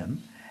give to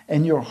him,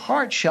 and your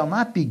heart shall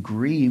not be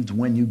grieved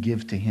when you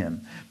give to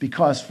him,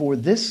 because for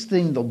this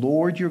thing the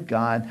Lord your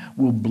God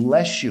will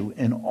bless you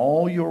in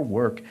all your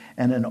work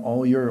and in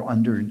all your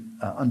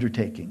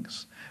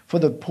undertakings. For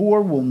the poor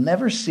will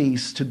never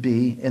cease to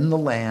be in the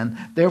land.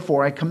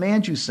 Therefore I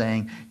command you,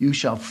 saying, you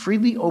shall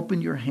freely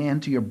open your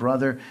hand to your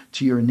brother,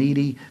 to your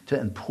needy,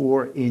 and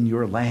poor in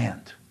your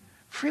land.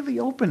 Freely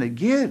open it.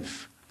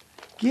 Give.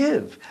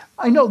 Give.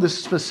 I know this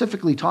is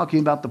specifically talking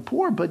about the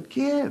poor, but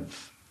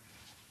give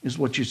is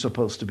what you're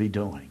supposed to be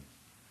doing.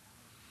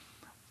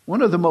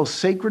 One of the most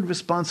sacred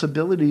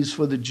responsibilities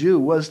for the Jew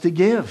was to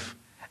give.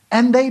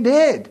 And they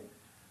did.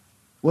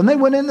 When they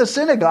went in the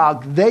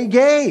synagogue, they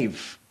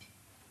gave.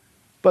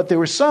 But there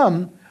were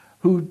some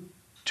who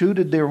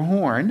tooted their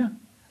horn,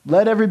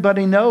 let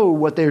everybody know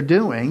what they're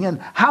doing and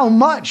how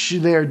much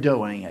they're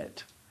doing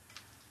it.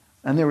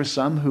 And there were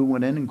some who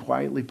went in and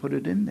quietly put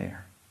it in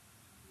there.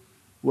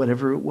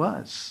 Whatever it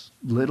was,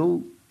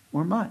 little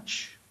or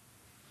much.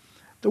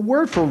 The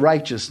word for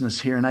righteousness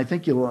here, and I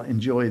think you'll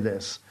enjoy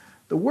this,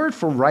 the word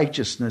for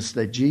righteousness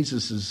that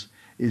Jesus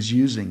is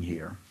using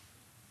here,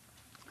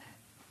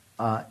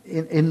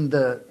 in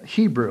the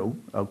Hebrew,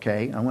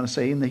 okay, I want to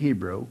say in the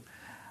Hebrew,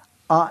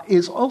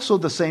 is also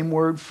the same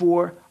word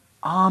for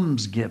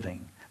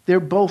almsgiving. They're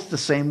both the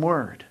same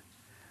word.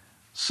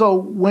 So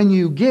when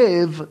you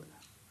give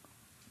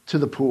to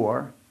the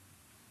poor,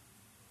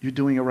 you're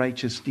doing a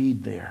righteous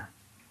deed there.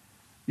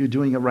 You're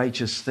doing a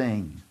righteous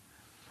thing.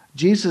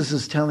 Jesus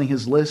is telling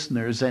his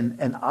listeners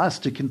and us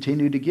to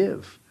continue to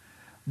give.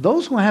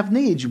 Those who have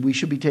needs, we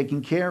should be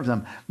taking care of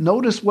them.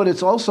 Notice what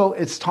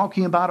it's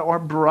talking about our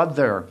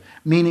brother,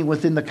 meaning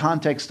within the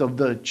context of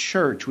the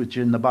church, which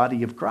is in the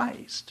body of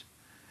Christ.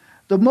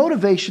 The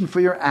motivation for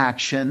your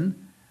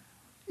action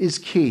is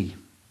key.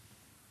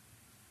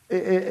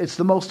 It's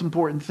the most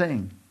important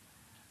thing.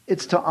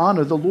 It's to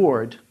honor the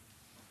Lord,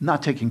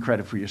 not taking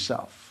credit for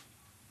yourself.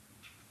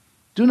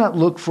 Do not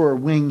look for a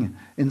wing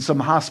in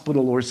some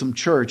hospital or some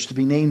church to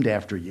be named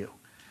after you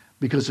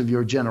because of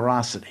your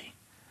generosity.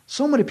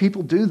 So many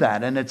people do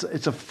that, and it's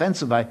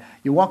offensive.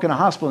 You walk in a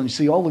hospital and you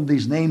see all of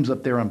these names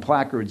up there on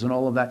placards and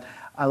all of that.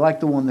 I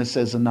like the one that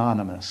says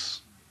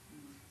anonymous.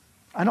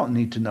 I don't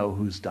need to know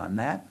who's done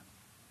that.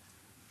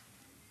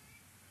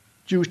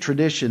 Jewish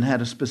tradition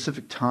had a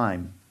specific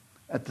time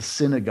at the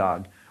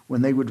synagogue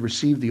when they would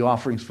receive the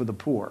offerings for the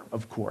poor,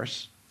 of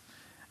course.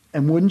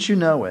 And wouldn't you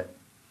know it,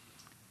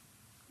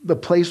 the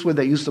place where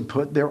they used to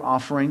put their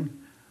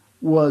offering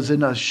was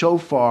in a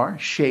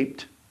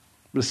shofar-shaped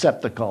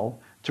receptacle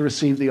to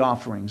receive the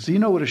offerings. Do you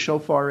know what a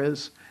shofar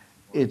is?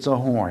 It's a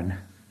horn.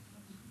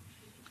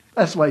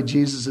 That's why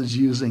Jesus is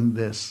using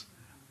this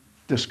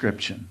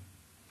description.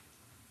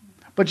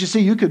 But you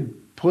see, you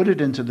could put it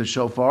into the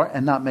shofar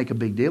and not make a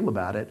big deal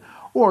about it.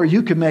 Or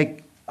you could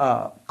make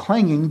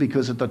clanging,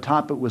 because at the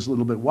top it was a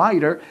little bit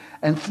wider,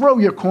 and throw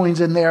your coins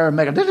in there and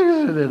make a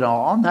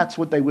da-da-da-da-da, and that's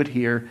what they would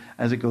hear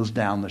as it goes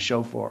down the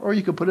shofar. Or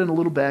you could put it in a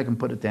little bag and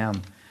put it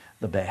down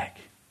the bag.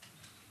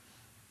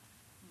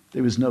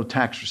 There was no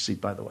tax receipt,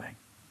 by the way.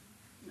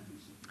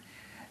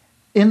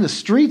 In the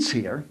streets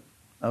here,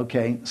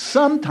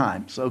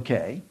 sometimes,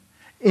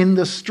 in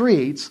the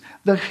streets,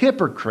 the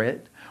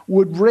hypocrite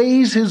would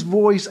raise his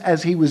voice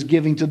as he was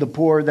giving to the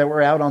poor that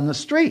were out on the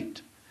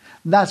street.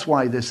 That's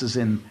why this is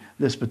in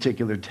this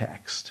particular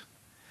text.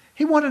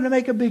 He wanted to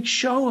make a big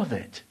show of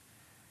it.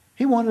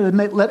 He wanted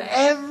to let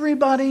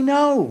everybody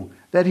know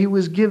that he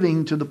was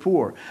giving to the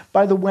poor.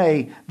 By the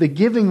way, the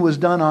giving was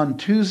done on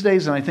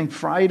Tuesdays and I think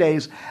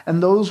Fridays,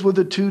 and those were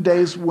the 2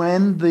 days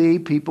when the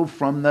people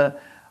from the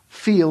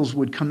fields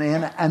would come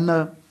in and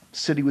the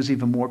city was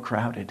even more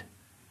crowded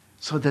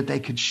so that they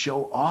could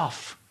show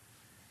off.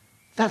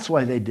 That's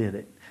why they did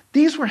it.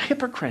 These were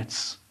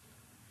hypocrites.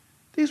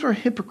 These were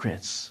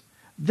hypocrites.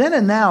 Then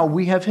and now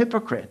we have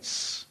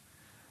hypocrites.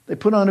 They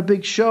put on a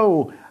big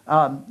show.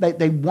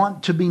 They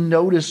want to be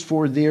noticed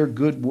for their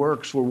good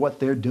works, for what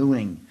they're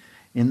doing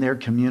in their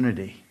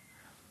community.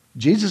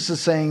 Jesus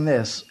is saying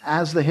this,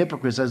 as the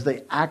hypocrites, as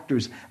the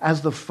actors,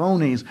 as the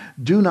phonies,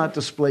 do not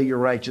display your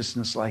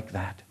righteousness like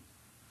that.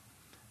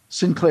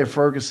 Sinclair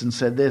Ferguson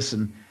said this,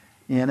 and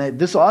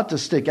this ought to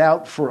stick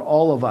out for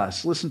all of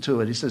us. Listen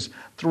to it. He says,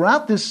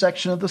 throughout this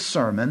section of the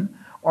sermon,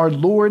 our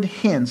Lord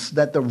hints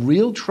that the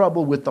real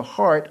trouble with the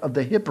heart of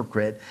the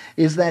hypocrite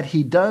is that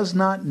he does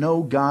not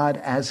know God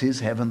as his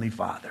heavenly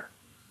Father.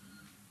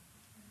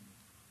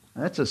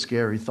 That's a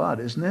scary thought,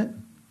 isn't it?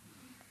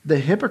 The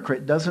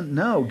hypocrite doesn't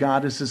know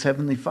God as his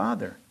heavenly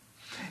Father.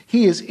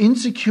 He is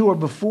insecure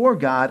before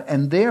God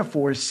and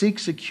therefore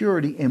seeks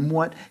security in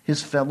what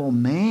his fellow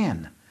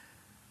man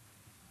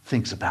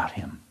thinks about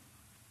him.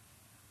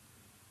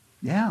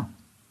 Yeah.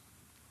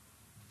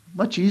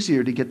 Much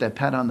easier to get that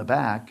pat on the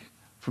back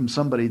from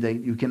somebody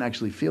that you can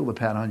actually feel the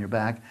pat on your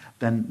back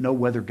than know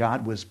whether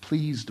God was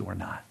pleased or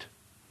not.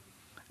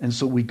 And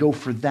so we go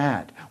for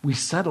that. We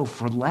settle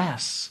for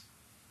less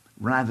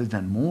rather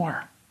than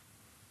more.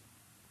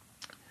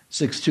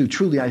 6:2,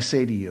 truly I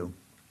say to you,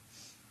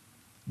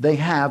 they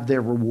have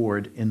their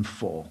reward in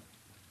full.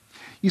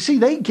 You see,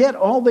 they get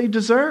all they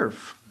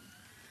deserve.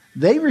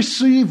 They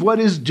receive what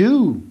is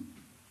due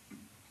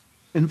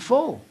in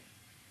full.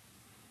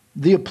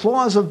 The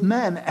applause of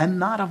men and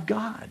not of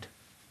God.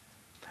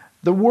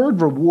 The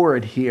word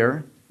reward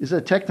here is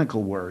a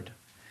technical word.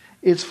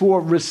 It's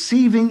for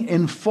receiving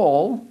in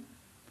full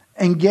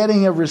and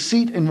getting a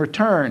receipt in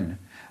return.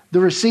 The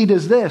receipt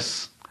is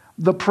this,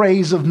 the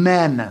praise of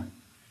men.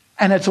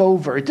 And it's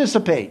over. It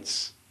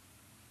dissipates.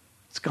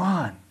 It's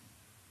gone.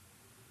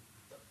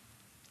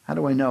 How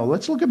do I know?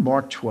 Let's look at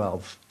Mark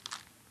 12.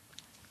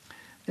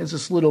 There's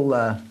this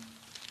little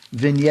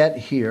vignette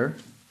here.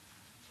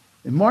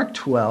 In Mark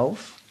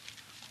 12,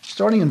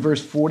 starting in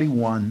verse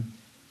 41,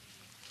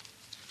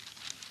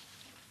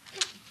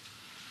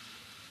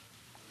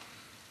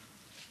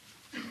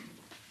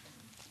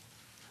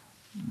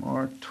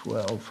 Mark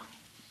 12.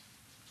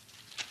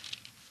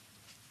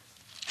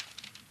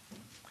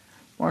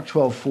 Mark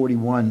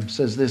 12:41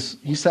 says this,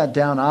 he sat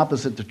down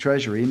opposite the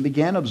treasury and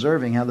began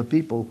observing how the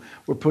people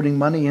were putting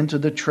money into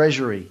the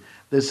treasury.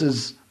 This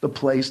is the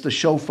place, the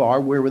shofar,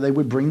 where they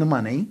would bring the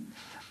money.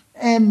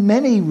 And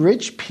many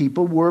rich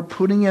people were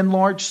putting in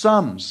large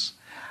sums.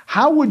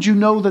 How would you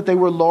know that they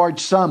were large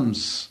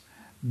sums?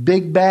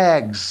 Big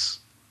bags,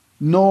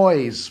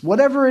 noise,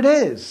 whatever it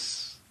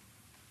is.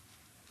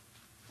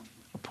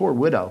 A poor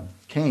widow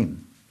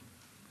came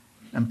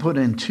and put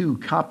in 2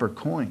 copper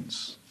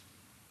coins,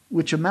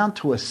 which amount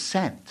to a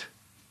cent.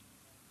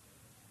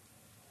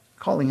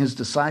 Calling his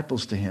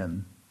disciples to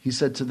him, he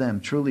said to them,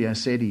 truly I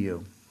say to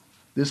you,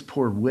 this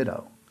poor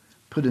widow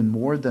put in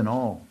more than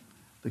all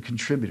the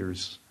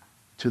contributors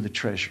to the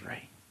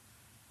treasury.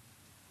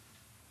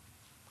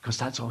 Because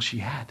that's all she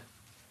had.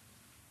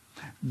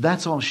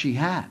 That's all she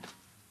had.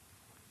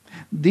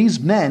 These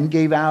men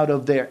gave out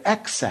of their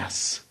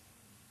excess.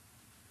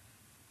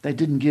 They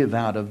didn't give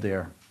out of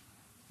their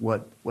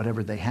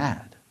whatever they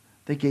had.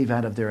 They gave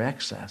out of their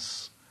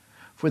excess.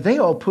 For they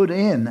all put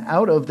in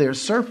out of their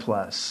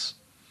surplus,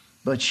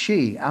 but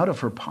she out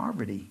of her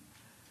poverty,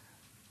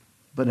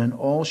 but in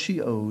all she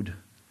owed,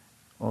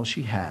 all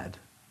she had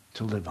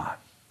to live on.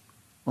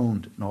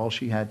 Owned and all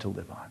she had to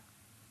live on.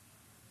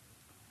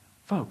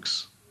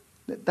 Folks,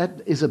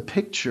 that is a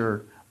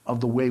picture of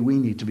the way we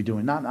need to be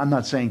doing. I'm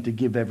not saying to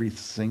give every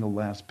single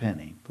last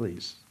penny,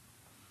 please.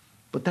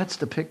 But that's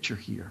the picture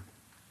here.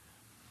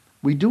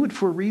 We do it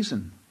for a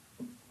reason.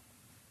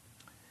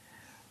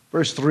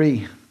 Verse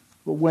 3,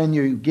 but when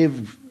you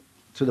give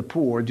to the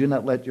poor, do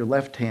not let your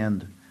left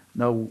hand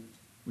know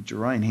what your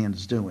right hand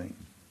is doing.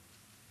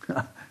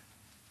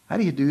 How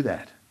do you do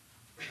that?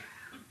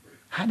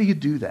 How do you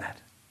do that?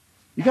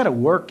 You got to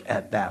work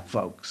at that,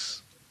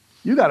 folks.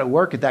 You got to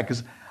work at that,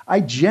 because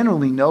I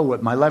generally know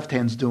what my left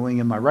hand's doing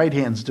and my right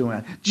hand's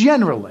doing.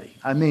 Generally.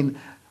 I mean,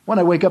 when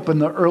I wake up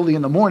early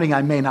in the morning,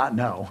 I may not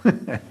know.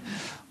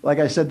 Like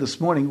I said this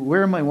morning,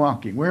 where am I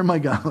walking? Where am I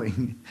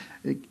going?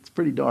 It's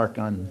pretty dark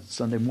on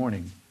Sunday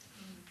morning.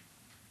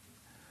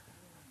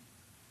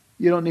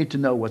 You don't need to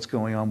know what's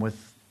going on with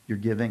your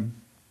giving.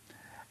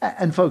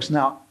 And folks,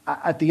 now,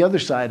 at the other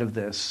side of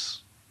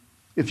this,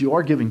 if you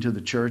are giving to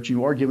the church,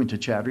 you are giving to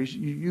charities,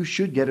 you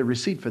should get a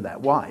receipt for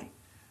that. Why?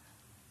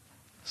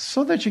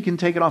 So that you can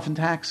take it off in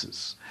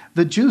taxes.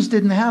 The Jews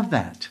didn't have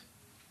that.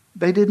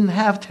 They didn't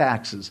have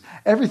taxes.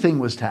 Everything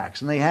was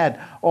taxed, and they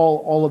had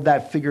all of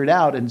that figured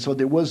out, and so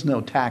there was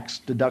no tax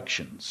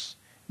deductions.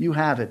 You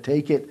have it.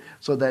 Take it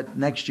so that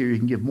next year you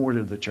can give more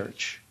to the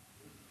church.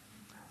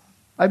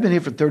 I've been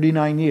here for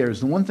 39 years.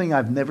 The one thing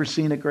I've never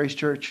seen at Grace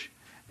Church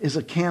is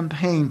a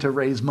campaign to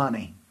raise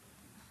money.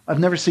 I've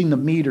never seen the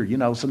meter. You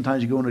know,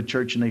 sometimes you go into a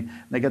church and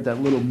they got that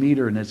little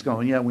meter and it's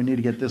going, yeah, we need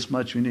to get this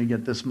much, we need to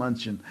get this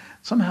much. And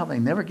somehow they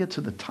never get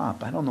to the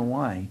top. I don't know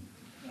why.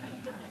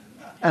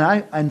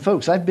 And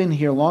folks, I've been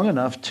here long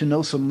enough to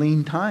know some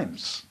lean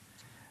times.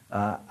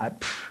 I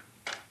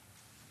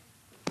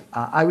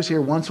was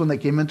here once when they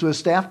came into a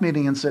staff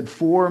meeting and said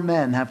 4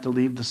 men have to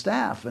leave the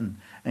staff and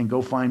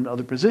go find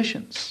other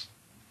positions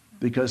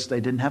because they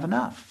didn't have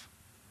enough.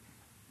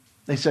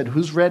 They said,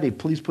 who's ready?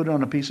 Please put it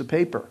on a piece of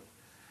paper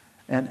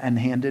and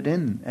hand it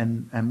in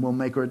and we'll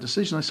make our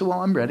decision. I said,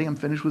 well, I'm ready. I'm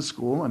finished with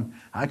school and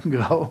I can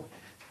go.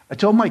 I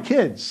told my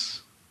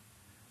kids,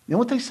 you know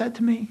what they said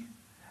to me?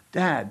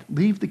 Dad,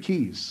 leave the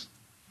keys.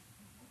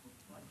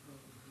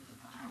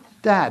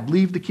 Dad,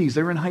 leave the keys.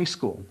 They were in high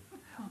school.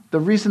 The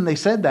reason they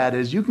said that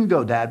is, you can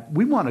go, Dad.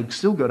 We want to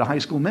still go to high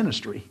school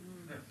ministry.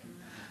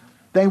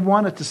 They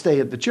wanted to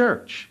stay at the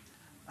church.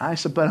 I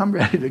said, but I'm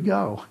ready to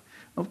go.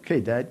 Okay,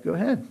 Dad, go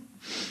ahead.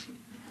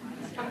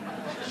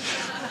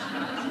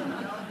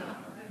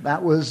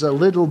 That was a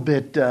little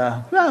bit,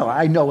 well,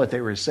 I know what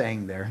they were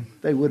saying there.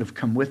 They would have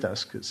come with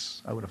us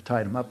because I would have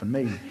tied them up and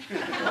maybe.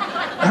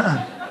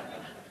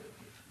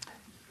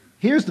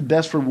 Here's the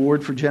best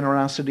reward for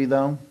generosity,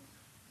 though.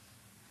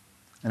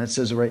 And it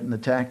says it right in the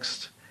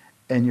text.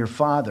 And your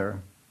Father,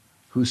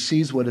 who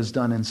sees what is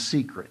done in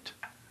secret,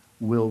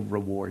 will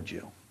reward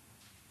you.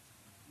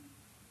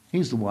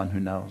 He's the one who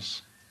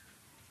knows.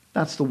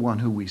 That's the one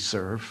who we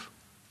serve.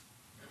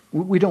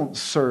 We don't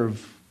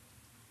serve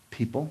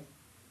people.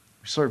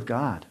 We serve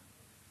God.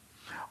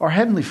 Our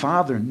Heavenly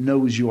Father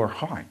knows your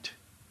heart.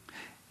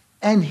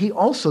 And He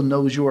also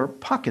knows your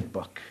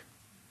pocketbook.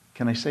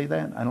 Can I say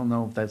that? I don't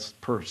know if that's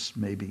purse,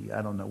 maybe.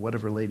 I don't know,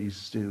 whatever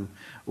ladies do,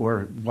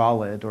 or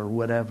wallet, or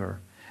whatever.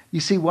 You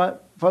see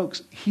what,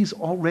 folks? He's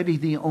already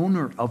the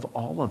owner of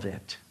all of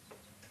it.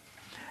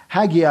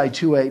 Haggai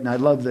 2:8, and I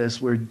love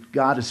this, where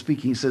God is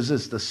speaking. He says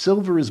this, the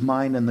silver is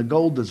mine and the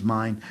gold is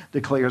mine,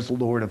 declares the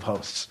Lord of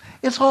hosts.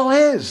 It's all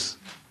His.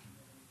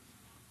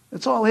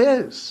 It's all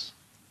His.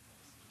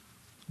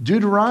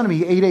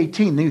 Deuteronomy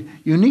 8:18.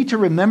 You need to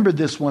remember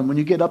this one when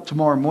you get up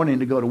tomorrow morning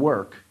to go to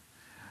work.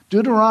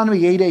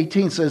 Deuteronomy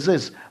 8:18 says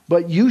this,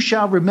 but you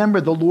shall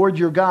remember the Lord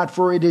your God,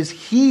 for it is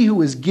He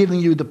who is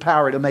giving you the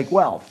power to make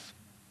wealth.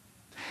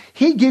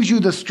 He gives you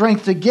the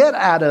strength to get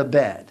out of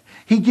bed.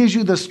 He gives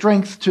you the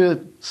strength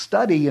to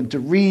study and to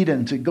read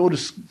and to go to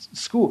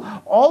school.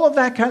 All of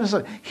that kind of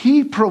stuff.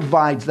 He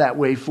provides that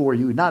way for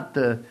you, not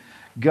the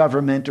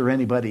government or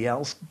anybody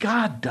else.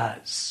 God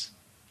does.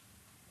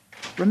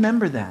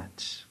 Remember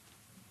that.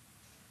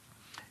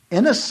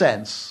 In a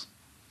sense,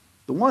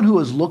 the one who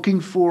is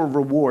looking for a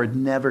reward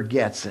never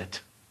gets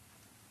it.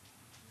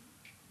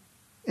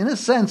 In a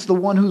sense, the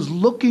one who's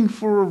looking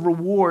for a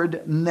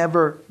reward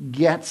never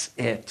gets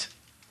it.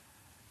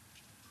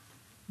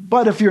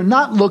 But if you're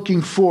not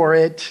looking for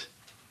it,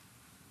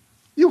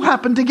 you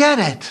happen to get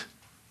it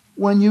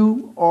when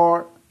you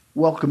are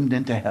welcomed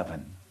into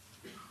heaven.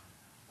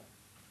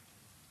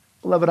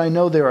 Beloved, I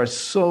know there are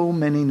so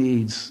many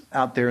needs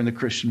out there in the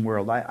Christian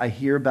world. I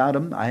hear about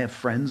them. I have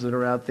friends that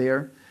are out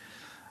there.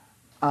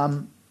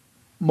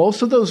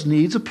 Most of those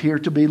needs appear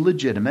to be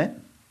legitimate.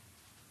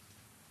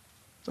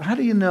 So how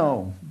do you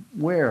know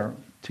where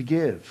to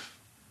give?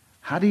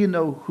 How do you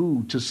know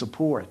who to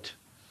support?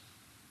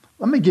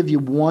 Let me give you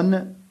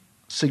one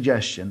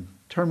suggestion.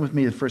 Turn with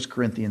me to 1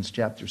 Corinthians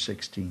chapter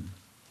 16.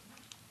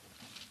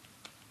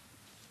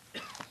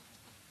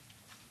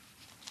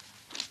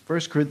 1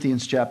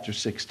 Corinthians chapter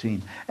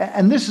 16.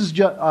 And this is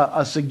just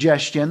a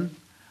suggestion.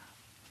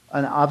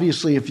 And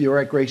obviously, if you're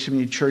at Grace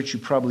Community Church, you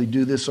probably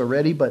do this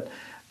already, but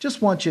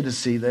just want you to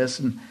see this.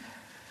 And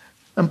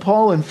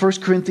Paul in 1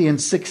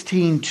 Corinthians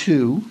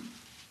 16:2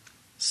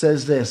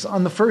 says this,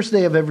 on the first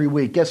day of every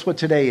week, guess what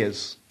today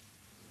is?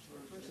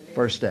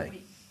 First day.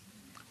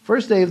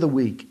 First day of the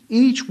week,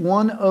 each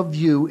one of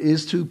you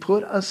is to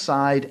put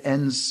aside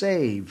and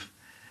save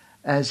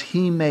as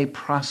he may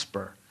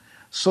prosper,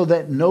 so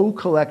that no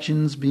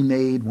collections be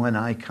made when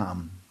I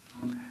come.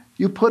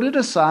 You put it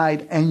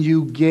aside and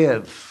you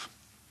give.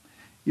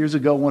 Years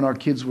ago when our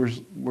kids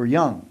were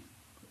young,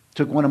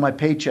 took one of my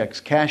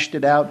paychecks, cashed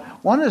it out,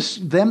 wanted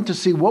them to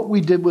see what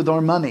we did with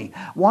our money,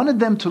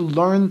 wanted them to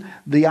learn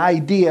the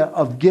idea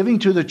of giving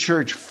to the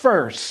church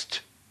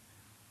first.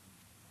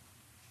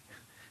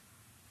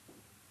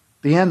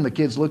 At the end, the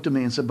kids looked at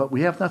me and said, but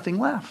we have nothing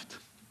left.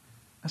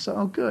 I said,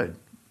 oh, good.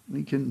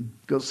 We can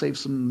go save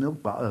some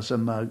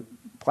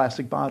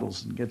plastic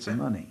bottles and get some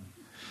money.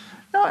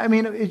 No, I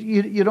mean,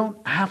 you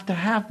don't have to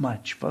have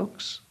much,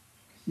 folks.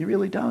 You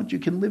really don't. You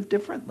can live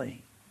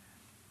differently.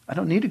 I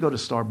don't need to go to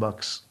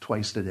Starbucks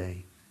twice a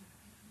day.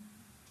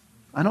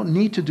 I don't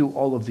need to do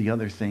all of the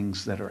other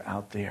things that are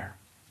out there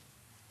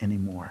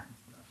anymore.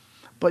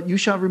 But you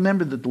shall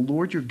remember that the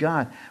Lord your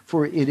God,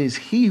 for it is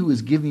He who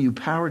is giving you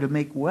power to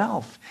make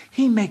wealth.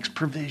 He makes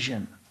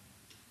provision.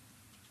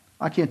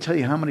 I can't tell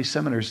you how many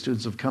seminary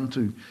students have come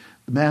to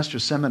the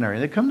Master's Seminary.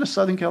 They come to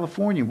Southern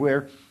California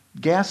where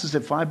gas is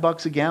at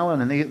 $5 a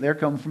gallon, and they're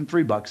coming from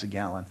 $3 a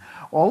gallon.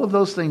 All of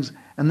those things,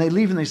 and they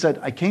leave and they said,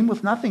 I came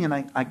with nothing, and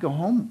I go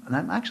home, and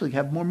I actually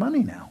have more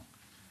money now.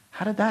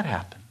 How did that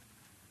happen?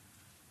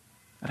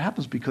 That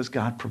happens because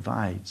God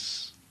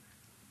provides.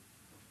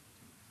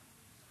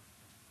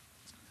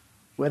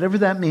 Whatever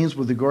that means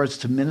with regards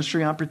to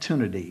ministry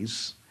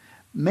opportunities,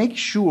 make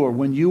sure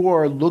when you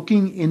are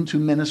looking into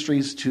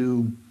ministries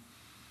to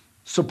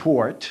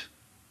support,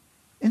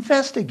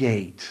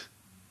 investigate.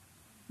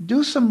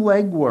 Do some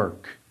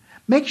legwork.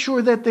 Make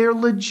sure that they're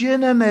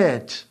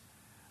legitimate.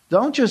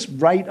 Don't just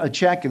write a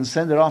check and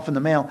send it off in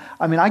the mail.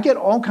 I mean, I get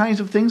all kinds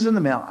of things in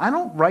the mail. I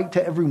don't write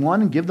to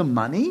everyone and give them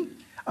money.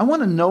 I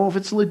want to know if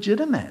it's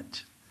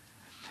legitimate.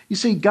 You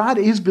see, God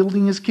is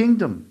building his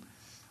kingdom,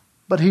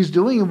 but he's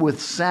doing it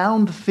with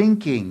sound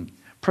thinking,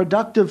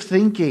 productive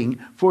thinking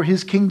for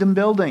his kingdom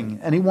building,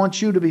 and he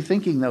wants you to be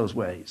thinking those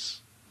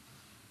ways.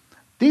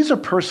 These are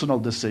personal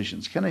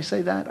decisions. Can I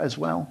say that as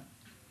well?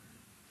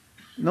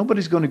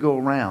 Nobody's going to go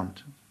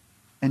around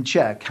and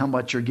check how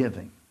much you're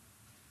giving.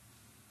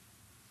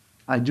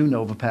 I do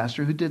know of a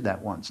pastor who did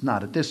that once,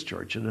 not at this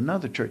church, at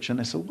another church, and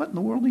I said, what in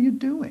the world are you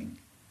doing?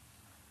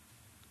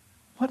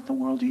 What in the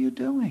world are you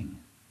doing?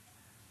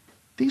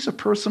 These are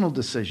personal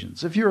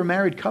decisions. If you're a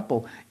married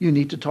couple, you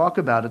need to talk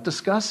about it,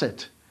 discuss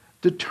it,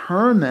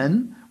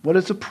 determine what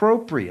is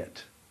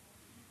appropriate.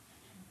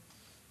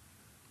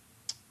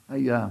 I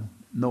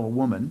know a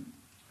woman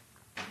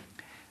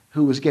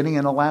who was getting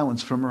an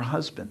allowance from her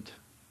husband.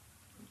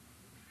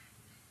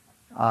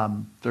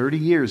 30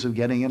 years of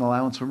getting an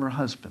allowance from her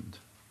husband.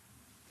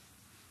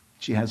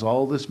 She has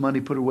all this money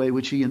put away,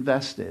 which she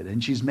invested,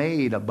 and she's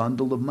made a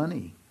bundle of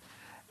money.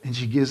 And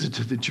she gives it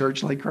to the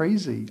church like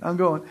crazy. I'm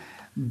going,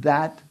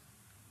 that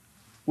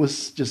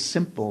was just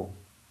simple.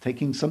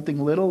 Taking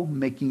something little,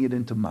 making it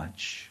into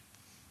much.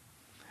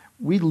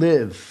 We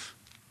live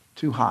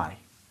too high.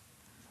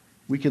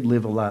 We could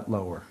live a lot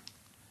lower.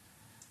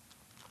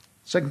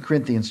 2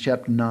 Corinthians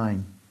chapter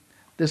 9.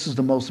 This is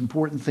the most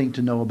important thing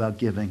to know about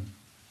giving.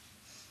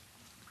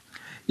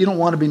 You don't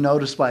want to be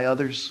noticed by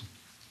others.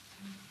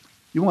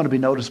 You want to be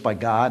noticed by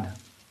God.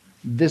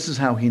 This is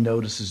how he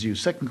notices you.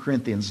 2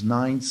 Corinthians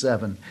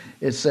 9:7.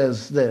 It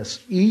says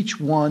this, each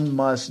one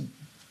must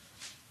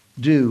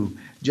do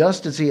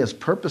just as he has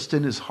purposed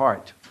in his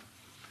heart.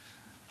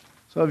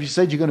 So if you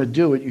said you're going to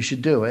do it, you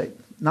should do it.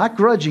 Not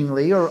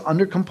grudgingly or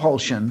under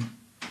compulsion,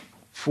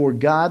 for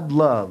God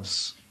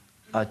loves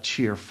a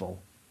cheerful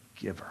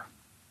giver.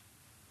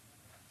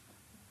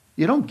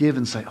 You don't give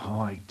and say,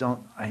 oh, I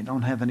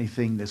don't have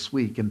anything this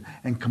week and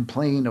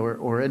complain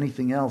or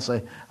anything else.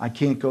 I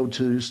can't go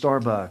to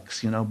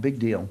Starbucks, big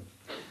deal.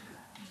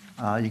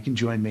 You can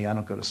join me. I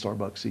don't go to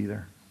Starbucks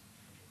either.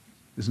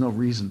 There's no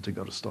reason to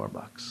go to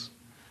Starbucks.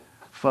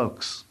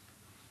 Folks,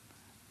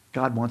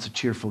 God wants a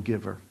cheerful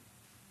giver.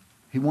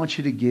 He wants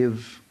you to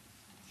give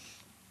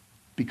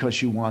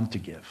because you want to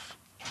give.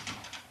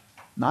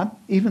 Not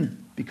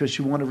even because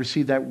you want to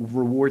receive that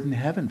reward in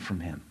heaven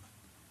from him.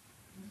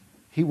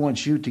 He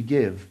wants you to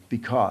give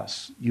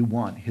because you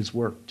want his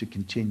work to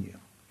continue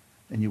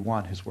and you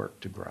want his work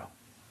to grow.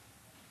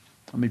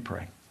 Let me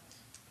pray.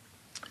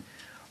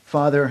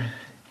 Father,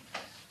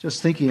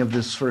 just thinking of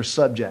this first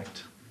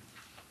subject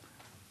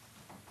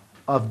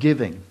of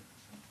giving.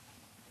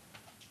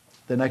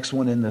 The next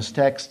one in this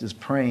text is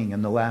praying,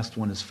 and the last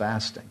one is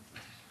fasting.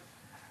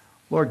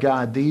 Lord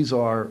God, these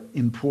are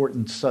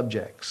important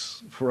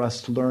subjects for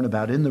us to learn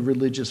about in the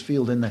religious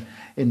field,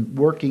 in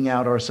working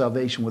out our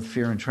salvation with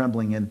fear and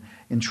trembling, and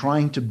in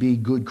trying to be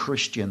good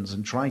Christians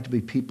and trying to be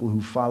people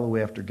who follow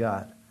after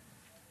God.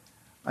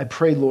 I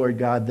pray, Lord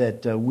God,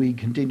 that we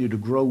continue to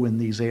grow in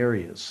these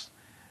areas,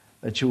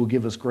 that you will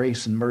give us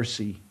grace and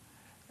mercy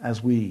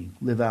as we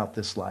live out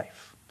this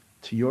life.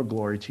 To your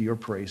glory, to your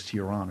praise, to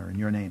your honor. In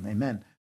your name, amen.